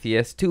you're an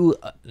atheist, to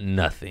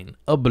nothing,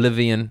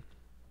 oblivion.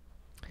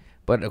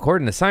 But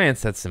according to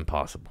science, that's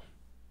impossible.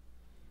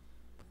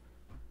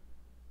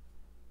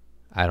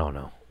 I don't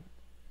know.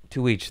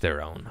 To each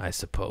their own, I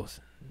suppose.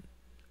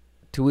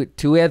 To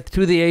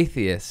the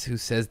atheist who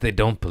says they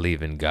don't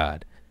believe in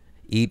God,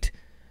 eat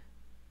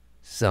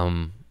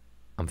some.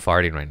 I'm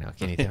farting right now.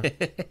 Can you tell?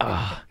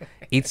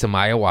 Eat some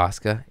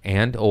ayahuasca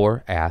and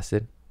or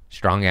acid,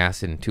 strong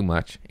acid and too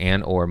much,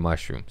 and or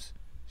mushrooms,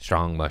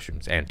 strong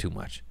mushrooms and too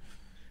much,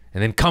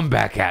 and then come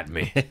back at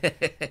me,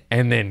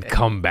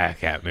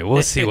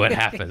 We'll see what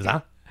happens,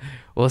 huh?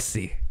 We'll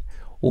see.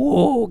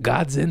 Oh,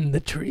 God's in the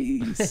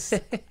trees.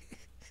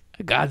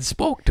 God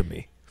spoke to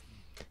me.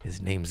 His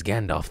name's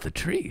Gandalf the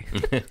Tree.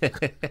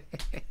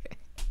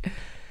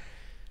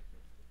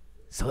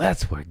 So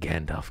that's where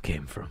Gandalf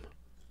came from.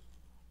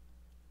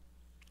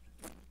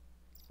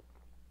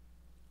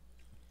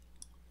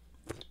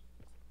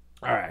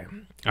 All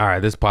right.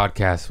 This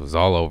podcast was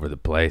all over the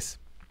place.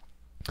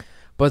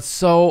 But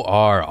so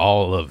are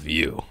all of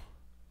you.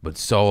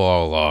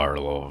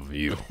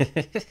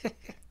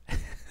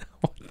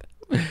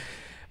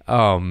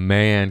 Oh,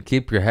 man.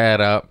 Keep your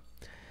head up.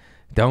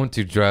 Don't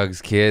do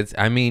drugs, kids.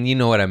 I mean, you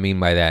know what I mean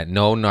by that.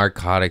 No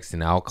narcotics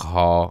and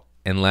alcohol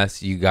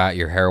unless you got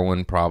your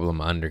heroin problem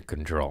under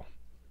control.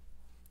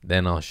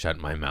 Then I'll shut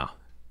my mouth.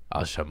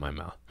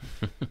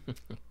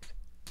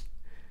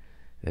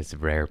 It's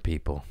rare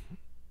people.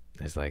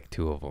 There's like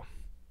 2 of them.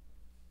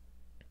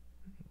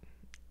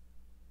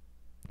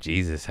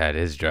 Jesus had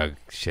his drug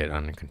shit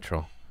under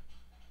control.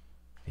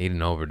 He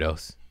didn't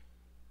overdose.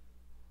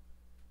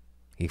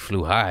 He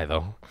flew high,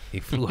 though.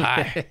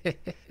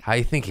 How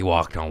you think he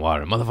walked on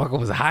water? Motherfucker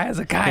was high as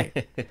a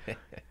kite.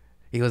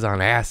 He was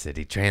on acid.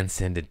 He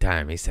transcended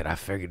time. He said, I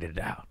figured it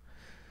out.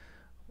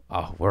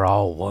 Oh, we're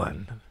all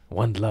one.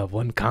 One love,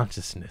 one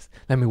consciousness.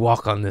 Let me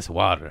walk on this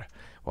water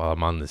while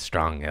I'm on this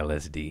strong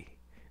LSD.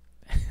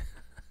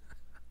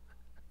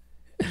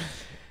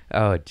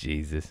 Oh,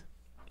 Jesus.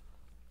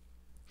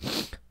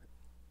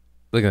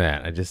 Look at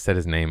that. I just said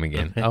his name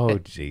again. Oh,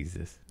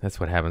 Jesus. That's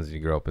what happens when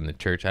you grow up in the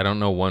church. I don't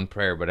know one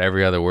prayer, but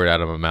every other word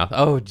out of my mouth.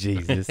 Oh,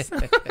 Jesus.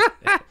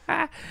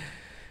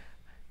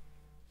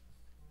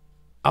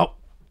 Oh.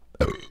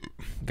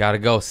 Gotta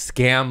go.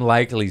 Scam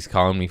Likely's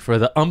calling me for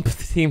the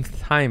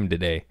umpteenth time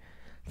today.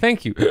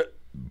 Thank you,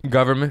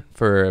 government,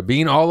 for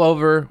being all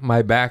over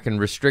my back and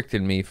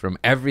restricting me from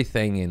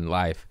everything in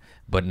life,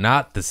 but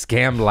not the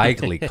Scam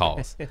Likely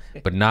calls.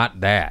 But not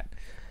that.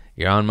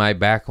 You're on my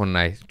back when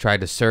I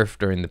tried to surf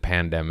during the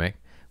pandemic,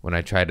 when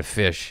I tried to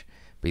fish,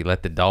 but you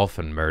let the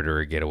dolphin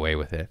murderer get away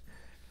with it.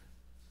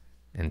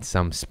 And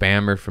some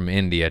spammer from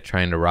India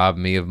trying to rob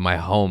me of my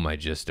home I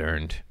just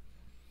earned.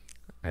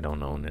 I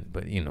don't own it,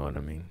 but you know what I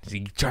mean.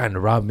 He's trying to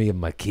rob me of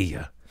my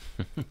Kia.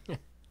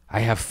 I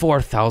have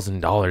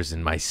 $4,000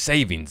 in my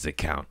savings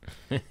account.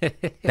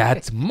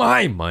 That's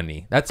my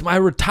money. That's my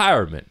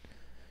retirement.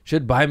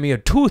 Should buy me a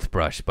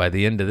toothbrush by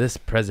the end of this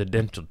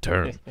presidential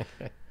term.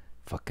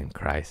 Fucking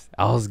Christ.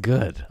 All's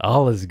good.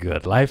 All is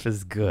good. Life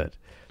is good.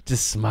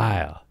 Just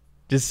smile.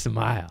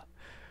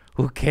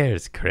 Who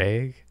cares,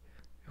 Craig?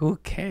 Who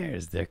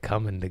cares? They're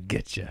coming to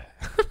get you.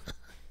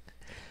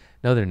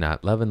 No, they're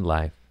not. Love and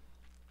life.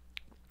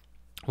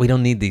 We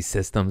don't need these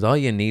systems. All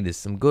you need is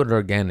some good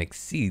organic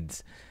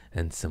seeds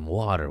and some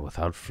water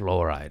without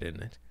fluoride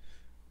in it.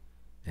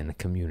 And a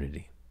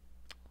community.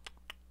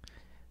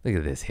 Look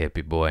at this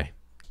hippie boy.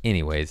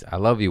 Anyways, I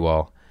love you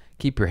all.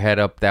 Keep your head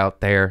up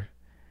out there.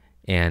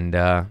 And,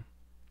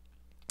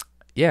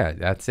 yeah,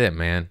 that's it,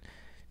 man.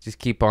 Just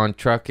keep on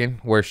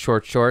trucking. Wear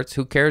short shorts.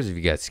 Who cares if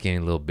you got skinny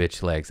little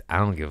bitch legs? I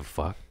don't give a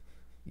fuck.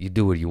 You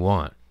do what you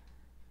want.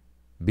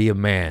 Be a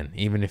man.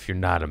 Even if you're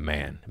not a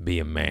man, be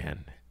a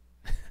man.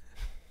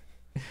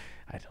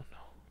 I don't know.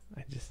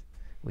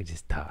 We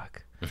just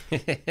talk.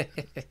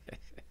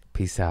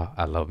 Peace out.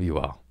 I love you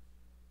all.